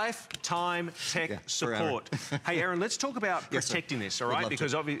 Lifetime tech support. Hey, Aaron, let's talk about protecting this, all right?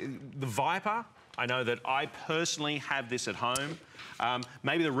 Because obviously, the Viper, I know that I personally have this at home.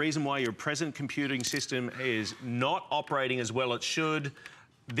 Maybe the reason why your present computing system is not operating as well it should,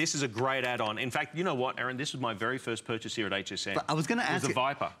 this is a great add-on. In fact, you know what, Aaron? This was my very first purchase here at HSN. But I was going to ask the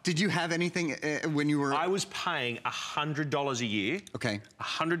Viper. Did you have anything when you were... I was paying $100 a year. Okay.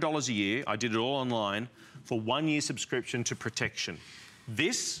 $100 a year. I did it all online for 1 year subscription to protection.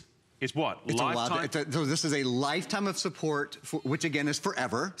 This is what? It's lifetime? So this is a lifetime of support, which again is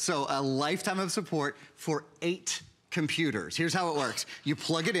forever. So a lifetime of support for 8 computers. Here's how it works. You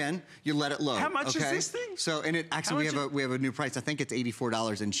plug it in, you let it load. How much is this thing? So, and it actually we have a new price. I think it's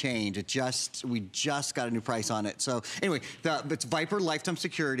 $84 and change. We just got a new price on it. So anyway, it's Viper Lifetime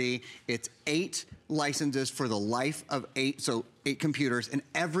Security. It's 8 licenses for the life of 8. So 8 computers, and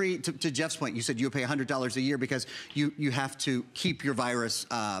to Jeff's point, you said you pay $100 a year because you have to keep your virus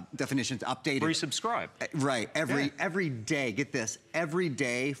definitions updated. Resubscribe. Right, every day, get this, every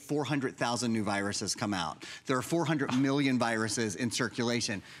day 400,000 new viruses come out. There are 400 million viruses in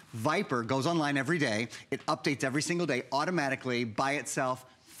circulation. Viper goes online every day, it updates every single day automatically by itself,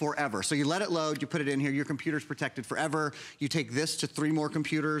 forever. So you let it load, you put it in here, your computer's protected forever. You take this to 3 more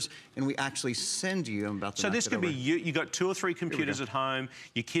computers, and we actually send you, I'm about to So this could be you got 2 or 3 computers at home,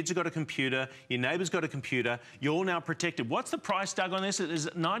 your kids have got a computer, your neighbor's got a computer, you're all now protected. What's the price, Doug, on this? Is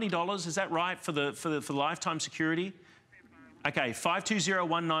it $90, is that right, for the lifetime security? Okay,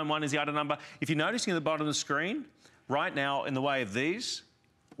 520191 is the item number. If you're noticing at the bottom of the screen, right now, in the way of these,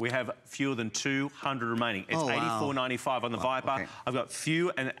 we have fewer than 200 remaining. It's $84.95 on the Viper. Okay. I've got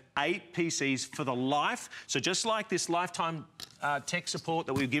few and 8 PCs for the life. So just like this lifetime tech support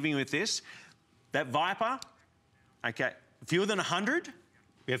that we're giving you with this, that Viper, okay, fewer than 100.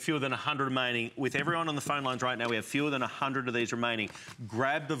 We have fewer than 100 remaining. With everyone on the phone lines right now, we have fewer than 100 of these remaining.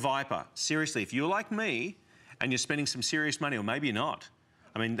 Grab the Viper. Seriously, if you're like me and you're spending some serious money, or maybe you're not,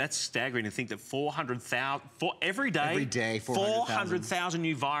 I mean, that's staggering to think that 400,000, every day 400,000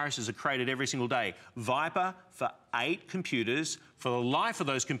 new viruses are created every single day. Viper for 8 computers, for the life of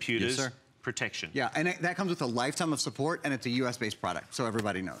those computers, protection. Yeah, and that comes with a lifetime of support, and it's a US-based product, so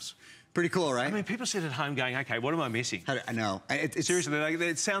everybody knows. Pretty cool, right? I mean, people sit at home going, okay, what am I missing? I know. Seriously,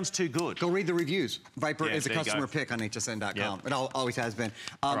 it sounds too good. Go read the reviews. Viper is a customer pick on HSN.com. It always has been.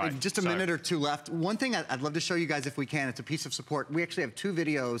 Just a minute or 2 left. One thing I'd love to show you guys if we can, it's a piece of support. We actually have 2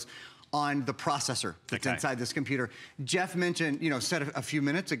 videos on the processor that's inside this computer. Jeff mentioned, said a few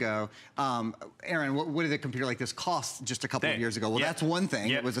minutes ago, Aaron, what did a computer like this cost just a couple of years ago? Well, that's one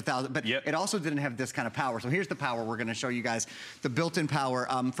thing. It was $1,000, but it also didn't have this kind of power. So here's the power we're going to show you guys, the built-in power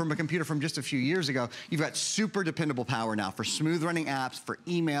from a computer from just a few years ago. You've got super dependable power now for smooth running apps, for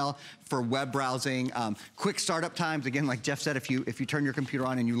email, for web browsing, quick startup times. Again, like Jeff said, if you turn your computer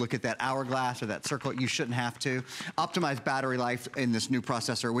on and you look at that hourglass or that circle, you shouldn't have to. Optimized battery life in this new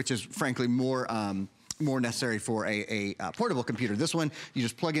processor, which is frankly more necessary for a portable computer. This one, you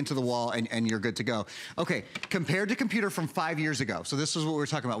just plug into the wall and you're good to go. Okay, compared to computer from 5 years ago, so this is what we're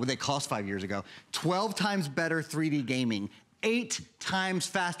talking about, what they cost 5 years ago, 12 times better 3D gaming, 8 times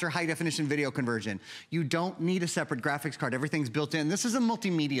faster high-definition video conversion. You don't need a separate graphics card. Everything's built in. This is a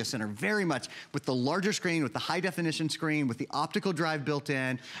multimedia center, very much, with the larger screen, with the high-definition screen, with the optical drive built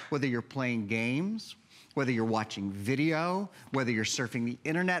in, whether you're playing games, whether you're watching video, whether you're surfing the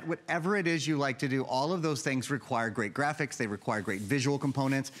internet, whatever it is you like to do, all of those things require great graphics, they require great visual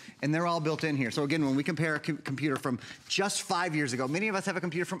components, and they're all built in here. So again, when we compare a computer from just 5 years ago, many of us have a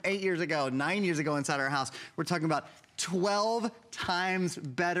computer from 8 years ago, 9 years ago inside our house, we're talking about 12 times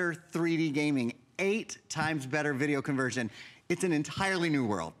better 3D gaming, 8 times better video conversion. It's an entirely new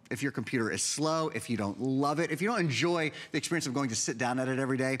world. If your computer is slow, if you don't love it, if you don't enjoy the experience of going to sit down at it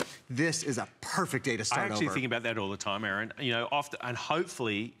every day, this is a perfect day to start over. I actually think about that all the time, Aaron. Often, and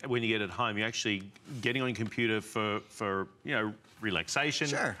hopefully when you get it home, you're actually getting on your computer for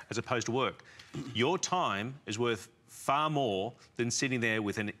relaxation as opposed to work. Your time is worth far more than sitting there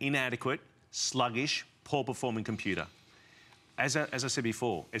with an inadequate, sluggish, poor-performing computer. As I said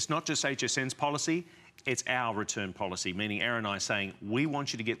before, it's not just HSN's policy, it's our return policy, meaning Aaron and I saying, we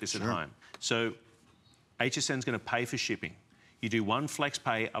want you to get this at home. So HSN's going to pay for shipping. You do one flex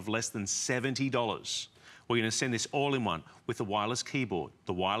pay of less than $70. We're going to send this all in one with the wireless keyboard,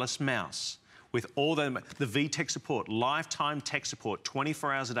 the wireless mouse, with all the VTech support, lifetime tech support,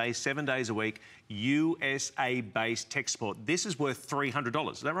 24 hours a day, 7 days a week, USA-based tech support. This is worth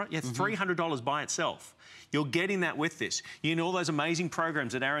 $300. Is that right? Yeah, $300 by itself. You're getting that with this. You know all those amazing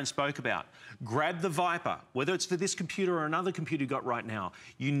programs that Aaron spoke about. Grab the Viper, whether it's for this computer or another computer you got right now.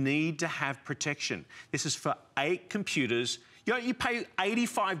 You need to have protection. This is for 8 computers. You pay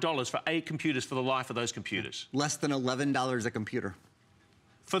 $85 for 8 computers for the life of those computers. Less than $11 a computer.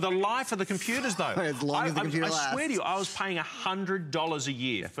 For the life of the computers, though. As long as the computer lasts. I swear to you, I was paying $100 a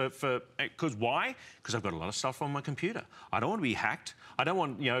year because why? Because I've got a lot of stuff on my computer. I don't want to be hacked. I don't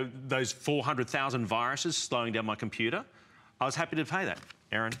want, those 400,000 viruses slowing down my computer. I was happy to pay that.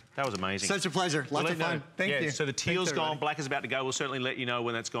 Aaron, that was amazing. Such a pleasure. Lots of fun. Thank you. So the teal's gone, black is about to go. We'll certainly let you know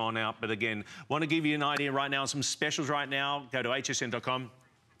when that's gone out. But again, want to give you an idea right now on some specials right now. Go to hsn.com.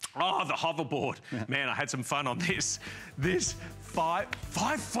 Oh, the hoverboard. Yeah. Man, I had some fun on this. This 5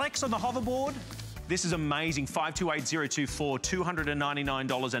 flex on the hoverboard. This is amazing. 528024,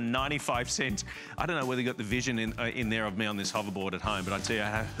 $299.95. I don't know whether you got the vision in there of me on this hoverboard at home, but I tell you, I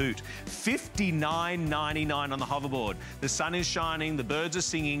had a hoot. $59.99 on the hoverboard. The sun is shining, the birds are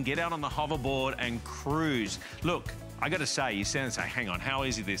singing. Get out on the hoverboard and cruise. Look, I got to say, you stand and say, hang on, how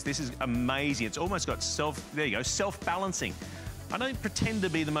easy is this? This is amazing. It's almost got self-balancing. I don't pretend to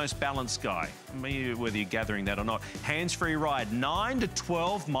be the most balanced guy, whether you're gathering that or not. Hands-free ride, 9 to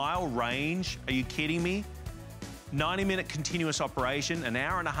 12 mile range. Are you kidding me? 90-minute continuous operation, an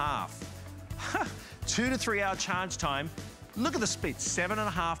hour and a half. 2 to 3 hour charge time. Look at the speed,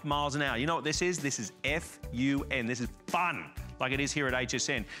 7.5 miles an hour. You know what this is? This is F-U-N. This is fun, like it is here at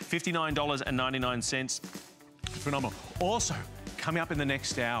HSN. $59.99. Phenomenal. Also, coming up in the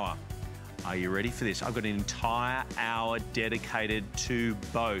next hour, are you ready for this? I've got an entire hour dedicated to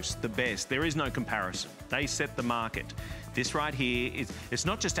Bose, the best. There is no comparison. They set the market. This right here, it's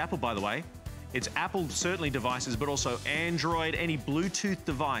not just Apple, by the way. It's Apple, certainly devices, but also Android, any Bluetooth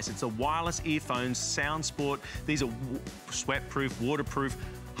device. It's a wireless earphones, sound sport. These are sweat-proof, waterproof,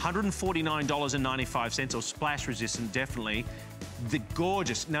 $149.95, or splash resistant, definitely. They're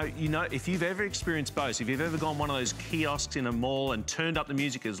gorgeous. Now, if you've ever experienced Bose, if you've ever gone one of those kiosks in a mall and turned up the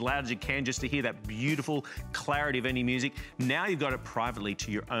music as loud as you can just to hear that beautiful clarity of any music, now you've got it privately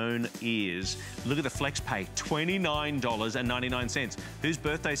to your own ears. Look at the flex pay, $29.99. Whose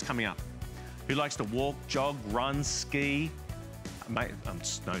birthday's coming up? Who likes to walk, jog, run, ski?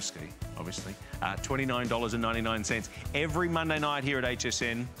 Snow ski, obviously. $29.99. Every Monday night here at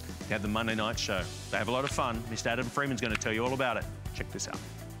HSN, they have the Monday Night Show. They have a lot of fun. Mr. Adam Freeman's going to tell you all about it. Check this out.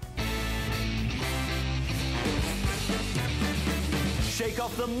 Shake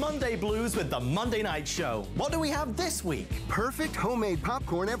off the Monday blues with the Monday Night Show. What do we have this week? Perfect homemade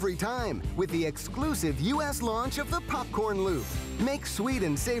popcorn every time with the exclusive U.S. launch of the Popcorn Loop. Make sweet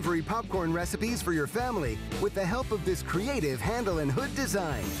and savory popcorn recipes for your family with the help of this creative handle and hood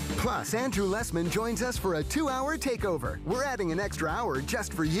design. Plus, Andrew Lessman joins us for a 2-hour takeover. We're adding an extra hour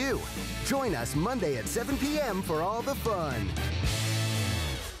just for you. Join us Monday at 7 p.m. for all the fun.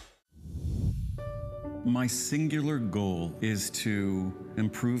 My singular goal is to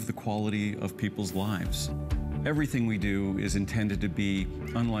improve the quality of people's lives. Everything we do is intended to be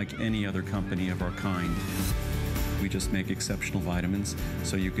unlike any other company of our kind. We just make exceptional vitamins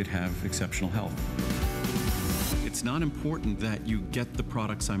so you could have exceptional health. It's not important that you get the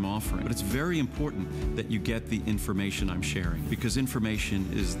products I'm offering, but it's very important that you get the information I'm sharing, because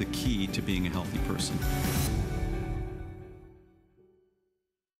information is the key to being a healthy person.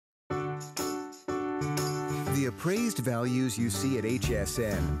 The appraised values you see at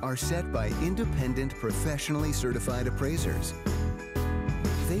HSN are set by independent, professionally certified appraisers.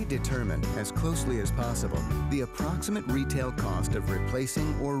 They determine, as closely as possible, the approximate retail cost of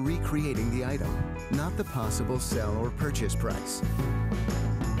replacing or recreating the item, not the possible sell or purchase price.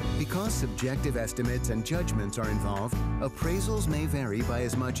 Because subjective estimates and judgments are involved, appraisals may vary by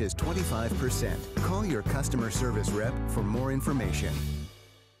as much as 25%. Call your customer service rep for more information.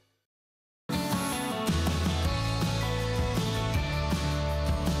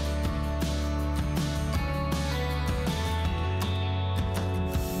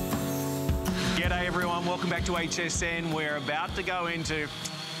 G'day everyone, welcome back to HSN. We're about to go into,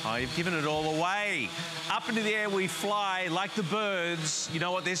 oh, you've given it all away. Up into the air we fly like the birds. You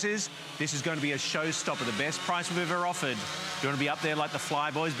know what this is? This is going to be a showstopper, the best price we've ever offered. You want to be up there like the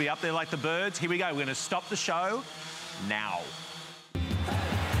flyboys, be up there like the birds? Here we go, we're going to stop the show now.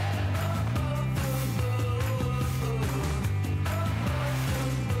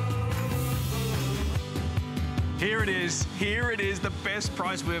 Here it is, the best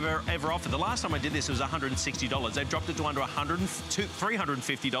price we've ever offered. The last time I did this was $160. They've dropped it to under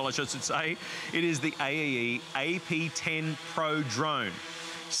 $350, I should say. It is the AEE AP10 Pro drone.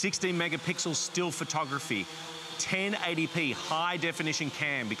 16 megapixel still photography. 1080p high definition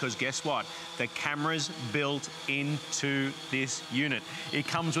cam, because guess what? The camera's built into this unit. It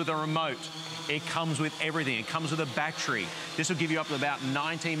comes with a remote. It comes with everything. It comes with a battery. This will give you up to about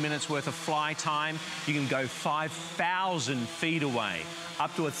 19 minutes worth of fly time. You can go 5,000 feet away,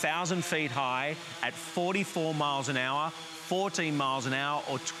 up to 1,000 feet high at 44 miles an hour, 14 miles an hour,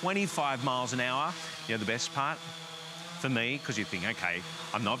 or 25 miles an hour. You know the best part? For me, because you think, okay,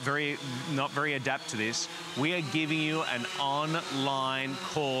 I'm not very adept to this. We are giving you an online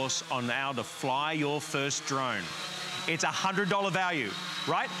course on how to fly your first drone. It's $100 value,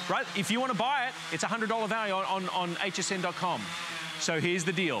 right? Right? If you want to buy it, it's $100 value on hsn.com. So here's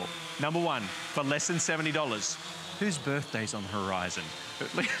the deal. Number one, for less than $70. Whose birthday's on the horizon?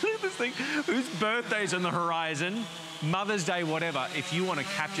 Look at this thing. Whose birthday's on the horizon? Mother's Day, whatever, if you want to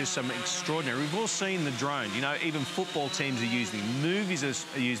capture some extraordinary. We've all seen the drone. You know, even football teams are using them. Movies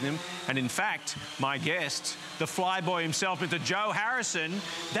are using them. And in fact, my guest, the flyboy himself, Mr. Joe Harrison,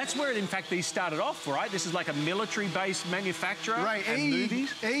 that's where, in fact, these started off, right? This is like a military-based manufacturer. Right.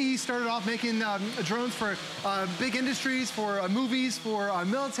 AE started off making drones for big industries, for movies, for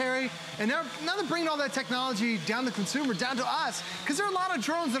military. And now they're bringing all that technology down to the consumer, down to us. Because there are a lot of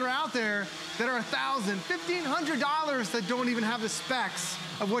drones that are out there that are $1,000, $1,500 that don't even have the specs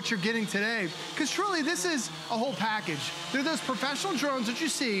of what you're getting today. Because truly, this is a whole package. They're those professional drones that you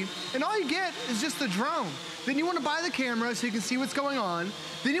see, and all you get is just the drone. Then you want to buy the camera so you can see what's going on.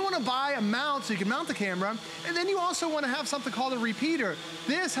 Then you want to buy a mount so you can mount the camera. And then you also want to have something called a repeater.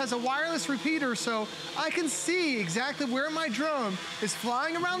 This has a wireless repeater, so I can see exactly where my drone is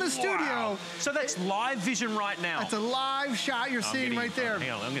flying around the studio. So that's live vision right now. That's a live shot you're seeing right there.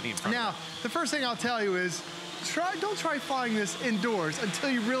 Hang on, I'm getting in front. Now, the first thing I'll tell you is, don't try flying this indoors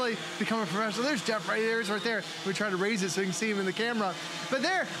until you really become a professional. There's Jeff right there, right there. We try to raise it so you can see him in the camera. But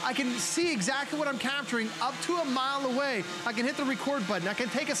there, I can see exactly what I'm capturing up to a mile away. I can hit the record button. I can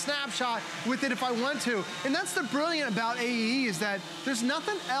take a snapshot with it if I want to. And that's the brilliant about AEE, is that there's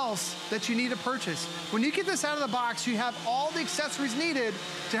nothing else that you need to purchase. When you get this out of the box, you have all the accessories needed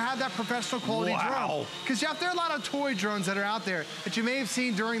to have that professional quality drone. Because Jeff, there are a lot of toy drones that are out there that you may have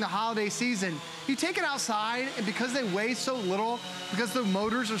seen during the holiday season. You take it outside, and because they weigh so little, because the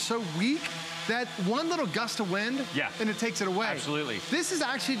motors are so weak, that one little gust of wind, and it takes it away. Absolutely. This is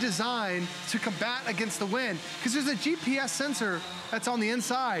actually designed to combat against the wind, because there's a GPS sensor that's on the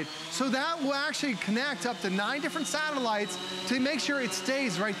inside. So that will actually connect up to 9 different satellites to make sure it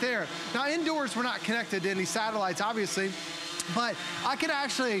stays right there. Now, indoors, we're not connected to any satellites, obviously. But I could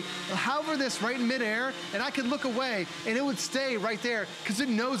actually hover this right in midair, and I could look away, and it would stay right there because it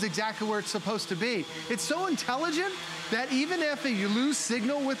knows exactly where it's supposed to be. It's so intelligent that even if you lose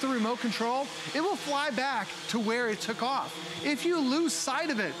signal with the remote control, it will fly back to where it took off. If you lose sight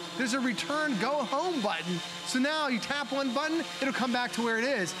of it, there's a return go home button. So now you tap one button, it'll come back to where it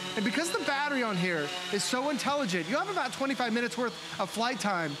is. And because the battery on here is so intelligent, you have about 25 minutes worth of flight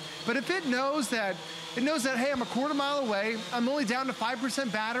time. But if it knows that, hey, I'm a quarter mile away, I'm only down to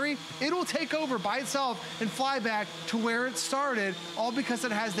 5% battery, it'll take over by itself and fly back to where it started, all because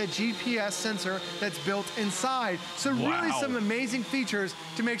it has that GPS sensor that's built inside. So really some amazing features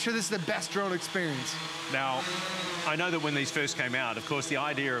to make sure this is the best drone experience. Now, I know that when these first came out, of course, the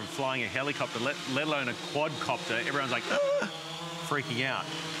idea of flying a helicopter, let alone a quadcopter, everyone's like, freaking out.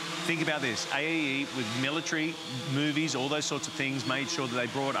 Think about this, AEE with military movies, all those sorts of things, made sure that they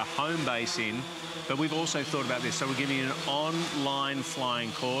brought a home base in, but we've also thought about this. So we're giving you an online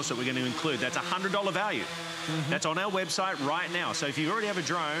flying course that we're going to include. That's a $100 value. That's on our website right now. So if you already have a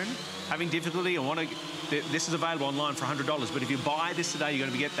drone, having difficulty and want to, this is available online for $100. But if you buy this today, you're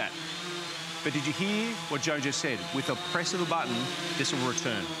going to get that. But did you hear what Joe just said? With the press of a button, this will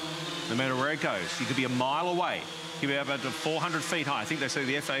return. No matter where it goes. You could be a mile away. You could be up to 400 feet high. I think they say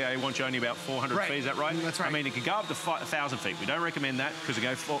the FAA wants you only about 400 feet. Is that right? That's right. I mean, it could go up to 1,000 feet. We don't recommend that because it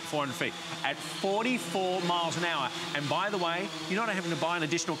goes 400 feet. At 44 miles an hour. And by the way, you're not having to buy an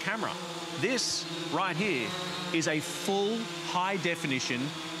additional camera. This right here is a full high-definition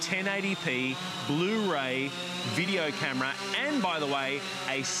 1080p Blu-ray video camera, and by the way,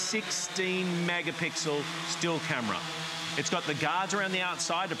 a 16 megapixel still camera. It's got the guards around the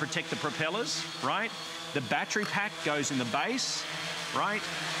outside to protect the propellers, right? The battery pack goes in the base, right?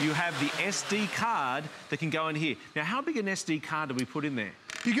 You have the SD card that can go in here. Now, how big an SD card do we put in there?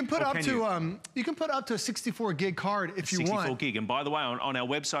 You can put up to you can put up to a 64 gig card if you want. 64 gig, and by the way, on our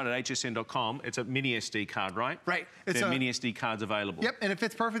website at hsn.com, it's a mini SD card, right? Right. There are mini SD cards available. Yep, and it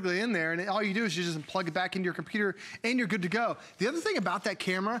fits perfectly in there, and all you do is you just plug it back into your computer, and you're good to go. The other thing about that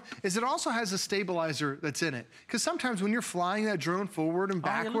camera is it also has a stabilizer that's in it, because sometimes when you're flying that drone forward and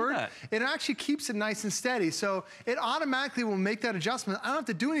backward, it actually keeps it nice and steady. So it automatically will make that adjustment. I don't have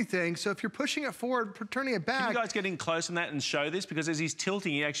to do anything. So if you're pushing it forward, turning it back. Can you guys get in close on that and show this? Because as he's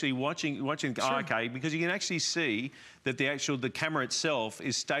tilting, you're actually watching. Sure. Oh, okay, because you can actually see that the camera itself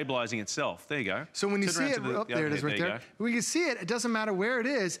is stabilizing itself. There you go. So when you see it, there it is right there. When you see it, it doesn't matter where it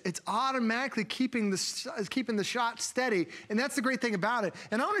is. It's automatically keeping the shot steady, and that's the great thing about it.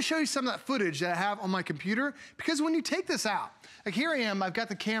 And I want to show you some of that footage that I have on my computer, because when you take this out, like here I am, I've got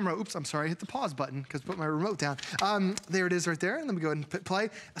the camera. Oops, I'm sorry, I hit the pause button because I put my remote down. There it is right there. Let me go ahead and play.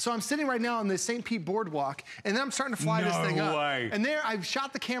 So I'm sitting right now on the St. Pete boardwalk, and then I'm starting to fly this thing up. And there, I've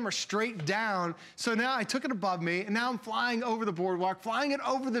shot the camera straight down. So now I took it above me, and now I'm flying over the boardwalk, flying it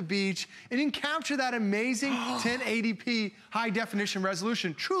over the beach, and you can capture that amazing 1080p high definition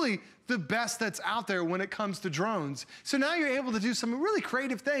resolution. Truly the best that's out there when it comes to drones. So now you're able to do some really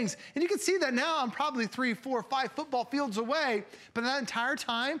creative things. And you can see that now I'm probably 3, 4, 5 football fields away, but that entire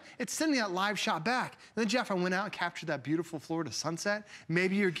time, it's sending that live shot back. And then, Jeff, I went out and captured that beautiful Florida sunset.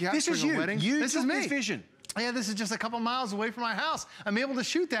 Maybe you're capturing a wedding. This is me. This vision. Yeah, this is just a couple miles away from my house. I'm able to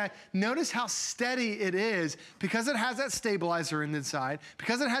shoot that. Notice how steady it is because it has that stabilizer inside,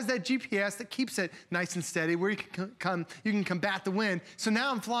 because it has that GPS that keeps it nice and steady where you can combat the wind. So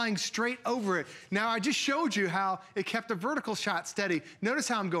now I'm flying straight over it. Now I just showed you how it kept the vertical shot steady. Notice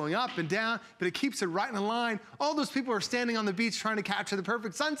how I'm going up and down, but it keeps it right in a line. All those people are standing on the beach trying to capture the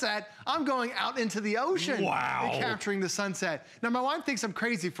perfect sunset. I'm going out into the ocean and capturing the sunset. Now my wife thinks I'm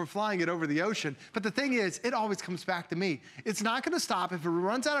crazy for flying it over the ocean, but the thing is, it always comes back to me. It's not gonna stop. If it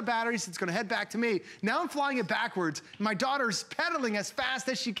runs out of batteries, it's gonna head back to me. Now I'm flying it backwards. My daughter's pedaling as fast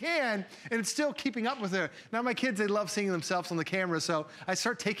as she can, and it's still keeping up with her. Now my kids, they love seeing themselves on the camera, so I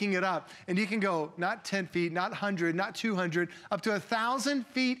start taking it up, and you can go not 10 feet, not 100, not 200, up to 1,000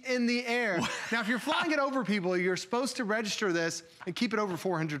 feet in the air. Now, if you're flying it over people, you're supposed to register this and keep it over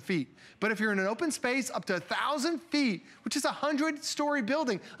 400 feet. But if you're in an open space, up to 1,000 feet, which is a 100-story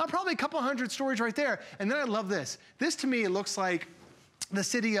building, I'm probably a couple hundred stories right there. And then I love this. This, to me, it looks like the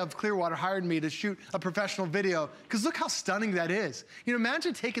city of Clearwater hired me to shoot a professional video, because look how stunning that is. You know,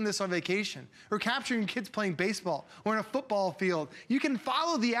 imagine taking this on vacation or capturing kids playing baseball or in a football field. You can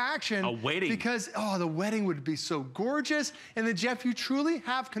follow the action. A wedding. Because, the wedding would be so gorgeous. And then, Jeff, you truly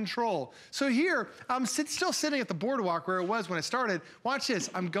have control. So here, I'm still sitting at the boardwalk where it was when I started. Watch this.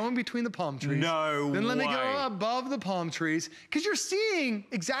 I'm going between the palm trees. Then let me go above the palm trees, because you're seeing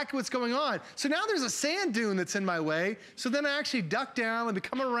exactly what's going on. So now there's a sand dune that's in my way. So then I actually duck down around. Let me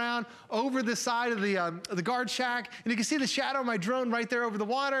come around over the side of the guard shack, and you can see the shadow of my drone right there over the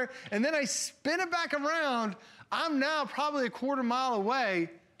water. And then I spin it back around. I'm now probably a quarter mile away,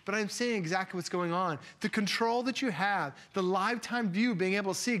 but I'm seeing exactly what's going on. The control that you have, the lifetime view, being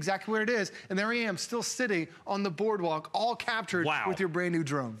able to see exactly where it is, and there I am, still sitting on the boardwalk, all captured with your brand new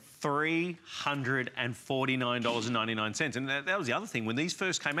drone. $349.99. And that was the other thing. When these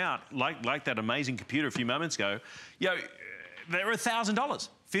first came out, like that amazing computer a few moments ago, they were $1,000,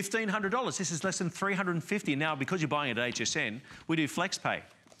 $1,500. This is less than $350. Now, because you're buying it at HSN, we do FlexPay,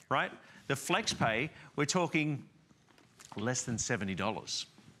 right? The FlexPay, we're talking less than $70.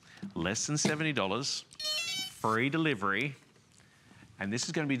 Less than $70, free delivery, and this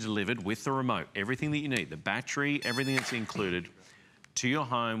is going to be delivered with the remote. Everything that you need, the battery, everything that's included, to your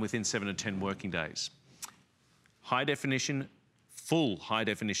home within 7 to 10 working days. High definition, full high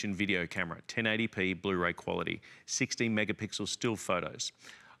definition video camera, 1080p Blu-ray quality, 16 megapixel still photos.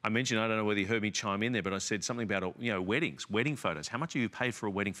 I mentioned, I don't know whether you heard me chime in there, but I said something about, weddings, wedding photos. How much do you pay for a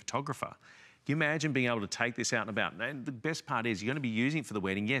wedding photographer? Can you imagine being able to take this out and about? And the best part is you're going to be using it for the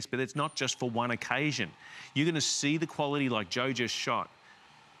wedding, yes, but it's not just for one occasion. You're going to see the quality like Joe just shot,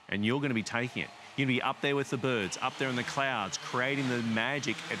 and you're going to be taking it. You're going to be up there with the birds, up there in the clouds, creating the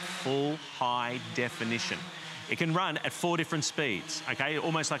magic at full high definition. It can run at 4 different speeds, okay?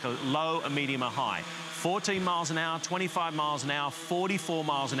 Almost like a low, a medium, a high. 14 miles an hour, 25 miles an hour, 44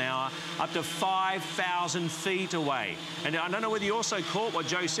 miles an hour, up to 5,000 feet away. And I don't know whether you also caught what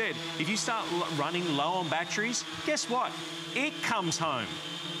Joe said. If you start running low on batteries, guess what? It comes home.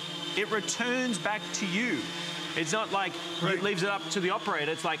 It returns back to you. It's not like it leaves it up to the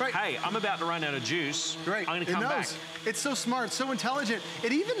operator. It's like, hey, I'm about to run out of juice. I'm going to come back. It's so smart, so intelligent.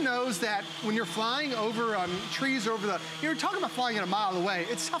 It even knows that when you're flying over trees, you're talking about flying at a mile away.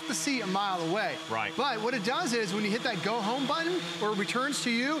 It's tough to see a mile away. Right. But what it does is when you hit that go home button or it returns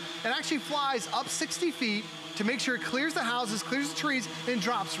to you, it actually flies up 60 feet to make sure it clears the houses, clears the trees, and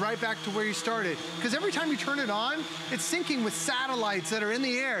drops right back to where you started. Because every time you turn it on, it's syncing with satellites that are in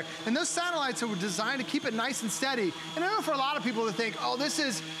the air. And those satellites are designed to keep it nice and steady. And I know for a lot of people to think, oh, this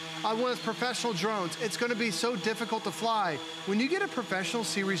is one of those professional drones. It's going to be so difficult to fly. When you get a professional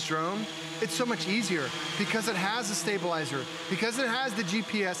series drone, it's so much easier because it has a stabilizer, because it has the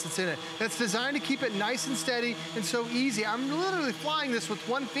GPS that's in it. That's designed to keep it nice and steady and so easy. I'm literally flying this with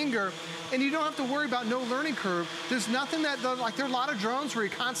one finger, and you don't have to worry about no learning curve. There's nothing that, like there are a lot of drones where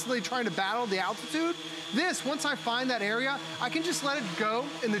you're constantly trying to battle the altitude. This, once I find that area, I can just let it go,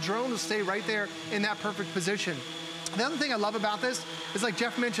 and the drone will stay right there in that perfect position. The other thing I love about this is, like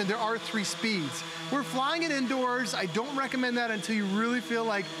Jeff mentioned, there are 3 speeds. We're flying it indoors. I don't recommend that until you really feel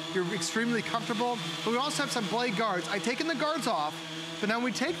like you're extremely comfortable. But we also have some blade guards. I've taken the guards off, but now when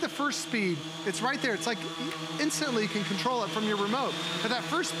we take the first speed, it's right there. It's like instantly you can control it from your remote. But that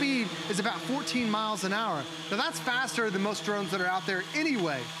first speed is about 14 miles an hour. Now that's faster than most drones that are out there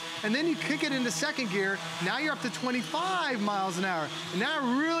anyway. And then you kick it into second gear, now you're up to 25 miles an hour. And now it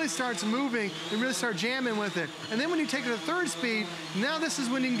really starts moving and really start jamming with it. And then when you take it to third speed, now this is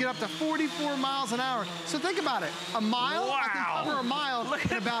when you can get up to 44 miles an hour. So think about it, a mile, I can cover a mile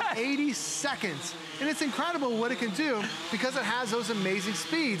in about 80 seconds. And it's incredible what it can do because it has those amazing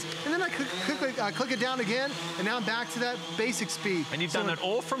speeds. And then I click it down again, and now I'm back to that basic speed. And you've done that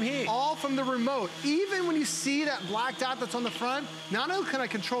all from here? All from the remote. Even when you see that black dot that's on the front, not only can I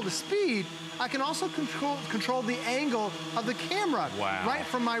control the speed, I can also control the angle of the camera right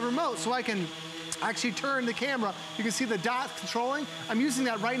from my remote. So I can actually turn the camera. You can see the dot controlling. I'm using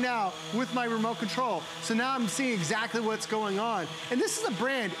that right now with my remote control. So now I'm seeing exactly what's going on. And this is a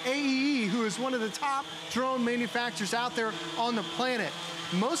brand, AEE, who is one of the top drone manufacturers out there on the planet.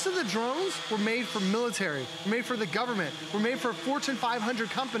 Most of the drones were made for military, were made for the government, were made for Fortune 500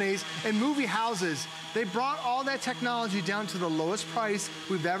 companies and movie houses. They brought all that technology down to the lowest price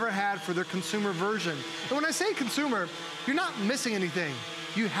we've ever had for their consumer version. And when I say consumer, you're not missing anything.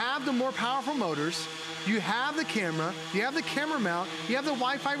 You have the more powerful motors, you have the camera, you have the camera mount, you have the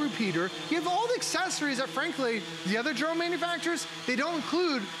Wi-Fi repeater, you have all the accessories that, frankly, the other drone manufacturers, they don't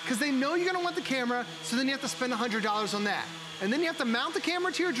include because they know you're gonna want the camera, so then you have to spend $100 on that. And then you have to mount the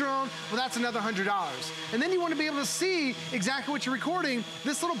camera to your drone, well, that's another $100. And then you want to be able to see exactly what you're recording.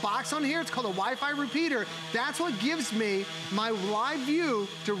 This little box on here, it's called a Wi-Fi repeater. That's what gives me my live view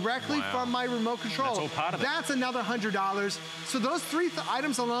directly from my remote control. That's all part of it. That's another $100. So those 3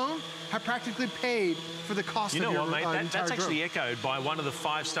 items alone have practically paid for the cost of your entire drone. You know what, mate? That's actually drone. echoed by one of the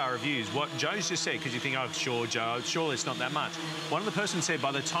 5-star reviews. What Joe's just said, because you think, oh, sure, Joe, surely it's not that much. One of the persons said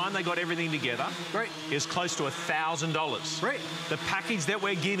by the time they got everything together, it was close to $1,000. Right. The package that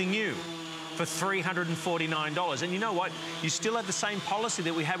we're giving you for for $349. And you know what? You still have the same policy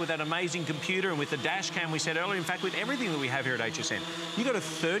that we had with that amazing computer and with the dash cam we said earlier. In fact, with everything that we have here at HSN. You got a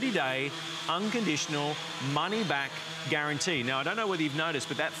 30-day unconditional money-back guarantee. Now, I don't know whether you've noticed,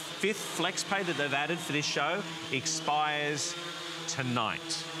 but that 5th flex pay that they've added for this show expires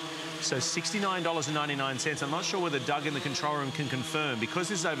tonight. So $69.99. I'm not sure whether Doug in the control room can confirm. Because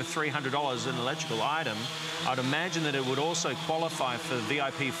this is over $300 an electrical item, I'd imagine that it would also qualify for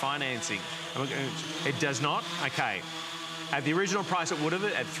VIP financing. It does not? Okay. At the original price, it would have.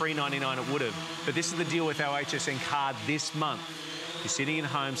 At $399, it would have. But this is the deal with our HSN card this month. You're sitting at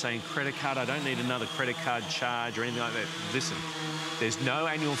home saying, credit card, I don't need another credit card charge or anything like that. Listen, there's no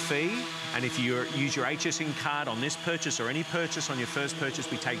annual fee. And if you use your HSN card on this purchase or any purchase on your first purchase,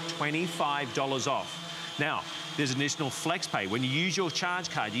 we take $25 off. Now, there's additional flex pay. When you use your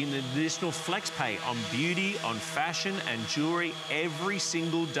charge card, you get an additional flex pay on beauty, on fashion and jewelry every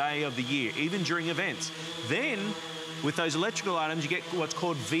single day of the year, even during events. Then, with those electrical items, you get what's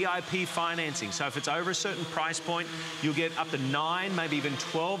called VIP financing. So if it's over a certain price point, you'll get up to 9, maybe even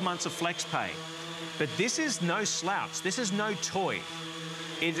 12 months of flex pay. But this is no slouch. This is no toy.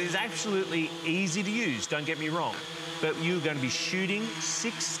 It is absolutely easy to use, don't get me wrong. But you're going to be shooting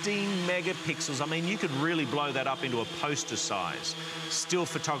 16 megapixels. I mean, you could really blow that up into a poster size. Still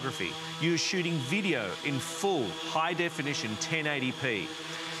photography. You're shooting video in full, high definition, 1080p.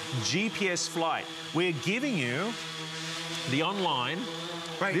 GPS flight. We're giving you the online.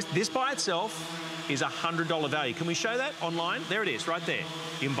 Right. This by itself is a $100 value. Can we show that online? There it is, right there.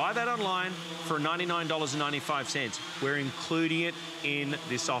 You can buy that online for $99.95. We're including it in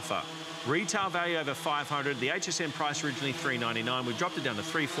this offer. Retail value over $500. The HSN price originally $399. We've dropped it down to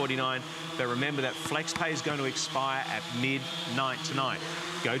 $349. But remember that flex pay is going to expire at midnight tonight.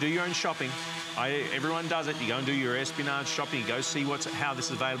 Go do your own shopping. Everyone does it. You go and do your espionage shopping. You go see how this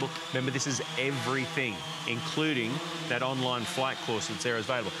is available. Remember, this is everything, including that online flight course that's there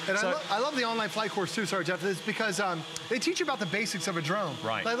available. And I love the online flight course too, sorry, Jeff, it's because they teach you about the basics of a drone.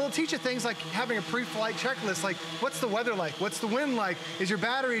 Right. Like, they'll teach you things like having a pre-flight checklist, like what's the weather like? What's the wind like? Is your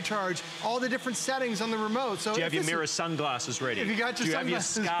battery charged? All the different settings on the remote. So do you have your mirror sunglasses ready? If you got your do you have your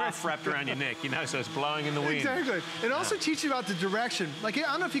scarf wrapped around your neck, you know, so it's blowing in the wind? Exactly. It also teaches you about the direction. Like, I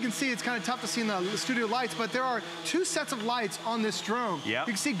don't know if you can see, it's kind of tough to see in the studio lights, but there are 2 sets of lights on this drone. Yep.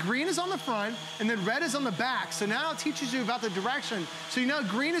 You can see green is on the front and then red is on the back. So now it teaches you about the direction. So you know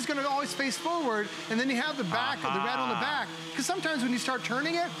green is going to always face forward, and then you have the back, the red on the back. Because sometimes when you start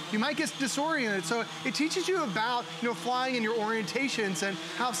turning it, you might get disoriented. So it teaches you about, you know, flying and your orientations and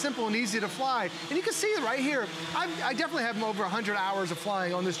how simple and easy to fly. And you can see it right here. I definitely have over 100 hours of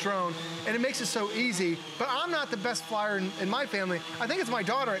flying on this drone, and it makes it so easy. But I'm not the best flyer in my family. I think it's my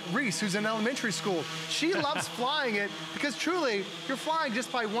daughter, Reese, who's in elementary school. She loves flying it because truly, you're flying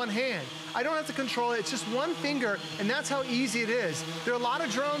just by one hand. I don't have to control it. It's just one finger, and that's how easy it is. There are a lot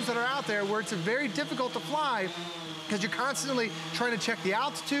of drones that are out there where it's very difficult to fly because you're constantly trying to check the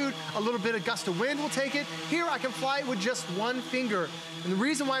altitude. A little bit of gust of wind will take it. Here, I can fly it with just one finger. And the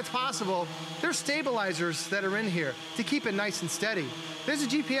reason why it's possible, there's stabilizers that are in here to keep it nice and steady. There's a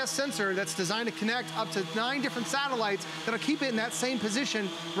GPS sensor that's designed to connect up to 9 different satellites that'll keep it in that same position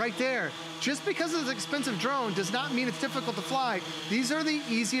right there. Just because it's an expensive drone does not mean it's difficult to fly. These are the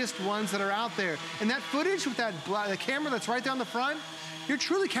easiest ones that are out there. And that footage with the camera that's right there on the front, you're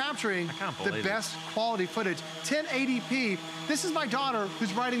truly capturing the best quality footage. 1080p. This is my daughter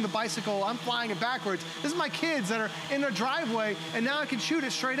who's riding the bicycle. I'm flying it backwards. This is my kids that are in their driveway, and now I can shoot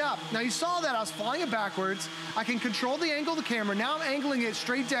it straight up. Now you saw that I was flying it backwards. I can control the angle of the camera. Now I'm angling it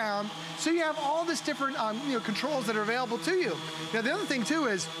straight down. So you have all this different controls that are available to you. Now the other thing too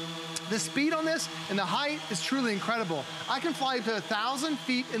is the speed on this and the height is truly incredible. I can fly to 1,000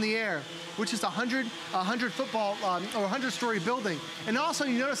 feet in the air, which is a 100 football or 100-story building. And also,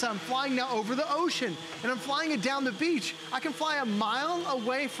 you notice I'm flying now over the ocean, and I'm flying it down the beach. I can fly a mile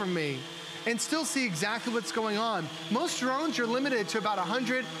away from me and still see exactly what's going on. Most drones, you're limited to about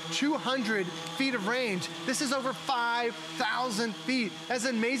 100, 200 feet of range. This is over 5,000 feet. That's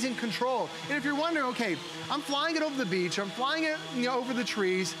amazing control. And if you're wondering, okay, I'm flying it over the beach, I'm flying it over the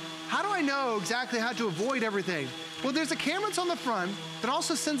trees, how do I know exactly how to avoid everything? Well, there's a camera that's on the front that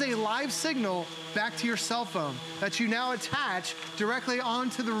also sends a live signal back to your cell phone that you now attach directly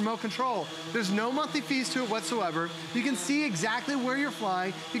onto the remote control. There's no monthly fees to it whatsoever. You can see exactly where you're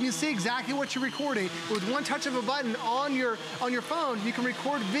flying. You can see exactly what you're recording. With one touch of a button on your phone, you can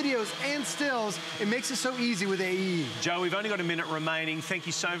record videos and stills. It makes it so easy with AE. Joe, we've only got a minute remaining. Thank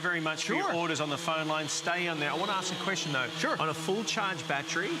you so very much for your orders on the phone line. Stay on there. I want to ask a question though. Sure. On a full charge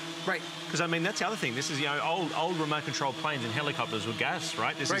battery. Right. Because I mean, that's the other thing. This is, old remote remote control planes and helicopters with gas,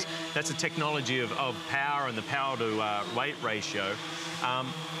 right? That's a technology of power and the power to weight ratio.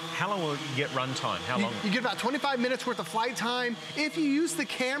 How long will you get run time? How long? You get about 25 minutes worth of flight time. If you use the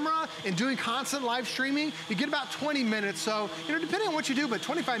camera and doing constant live streaming, you get about 20 minutes. So, depending on what you do, but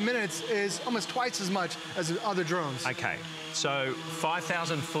 25 minutes is almost twice as much as other drones. Okay, so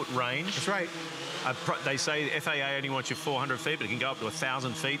 5,000-foot range. That's right. They say the FAA only wants you 400 feet, but it can go up to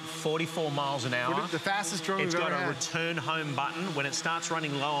 1,000 feet, 44 miles an hour. The fastest drone we've ever had. It's got a return home button. When it starts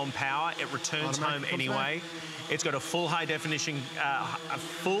running low on power, it returns home anyway. It's got a full high definition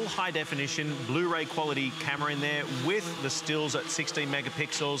Blu-ray quality camera in there with the stills at 16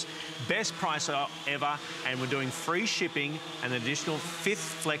 megapixels. Best price ever, and we're doing free shipping. And an additional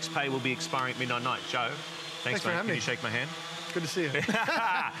 5th FlexPay will be expiring at midnight night. Joe, thanks mate. Can you shake my hand? Good to see you.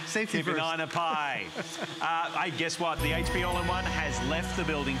 Safety Keep an eye on a pie. Hey, guess what? The HP All-in-One has left the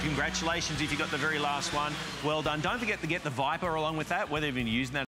building. Congratulations if you got the very last one. Well done. Don't forget to get the Viper along with that, whether you've been using that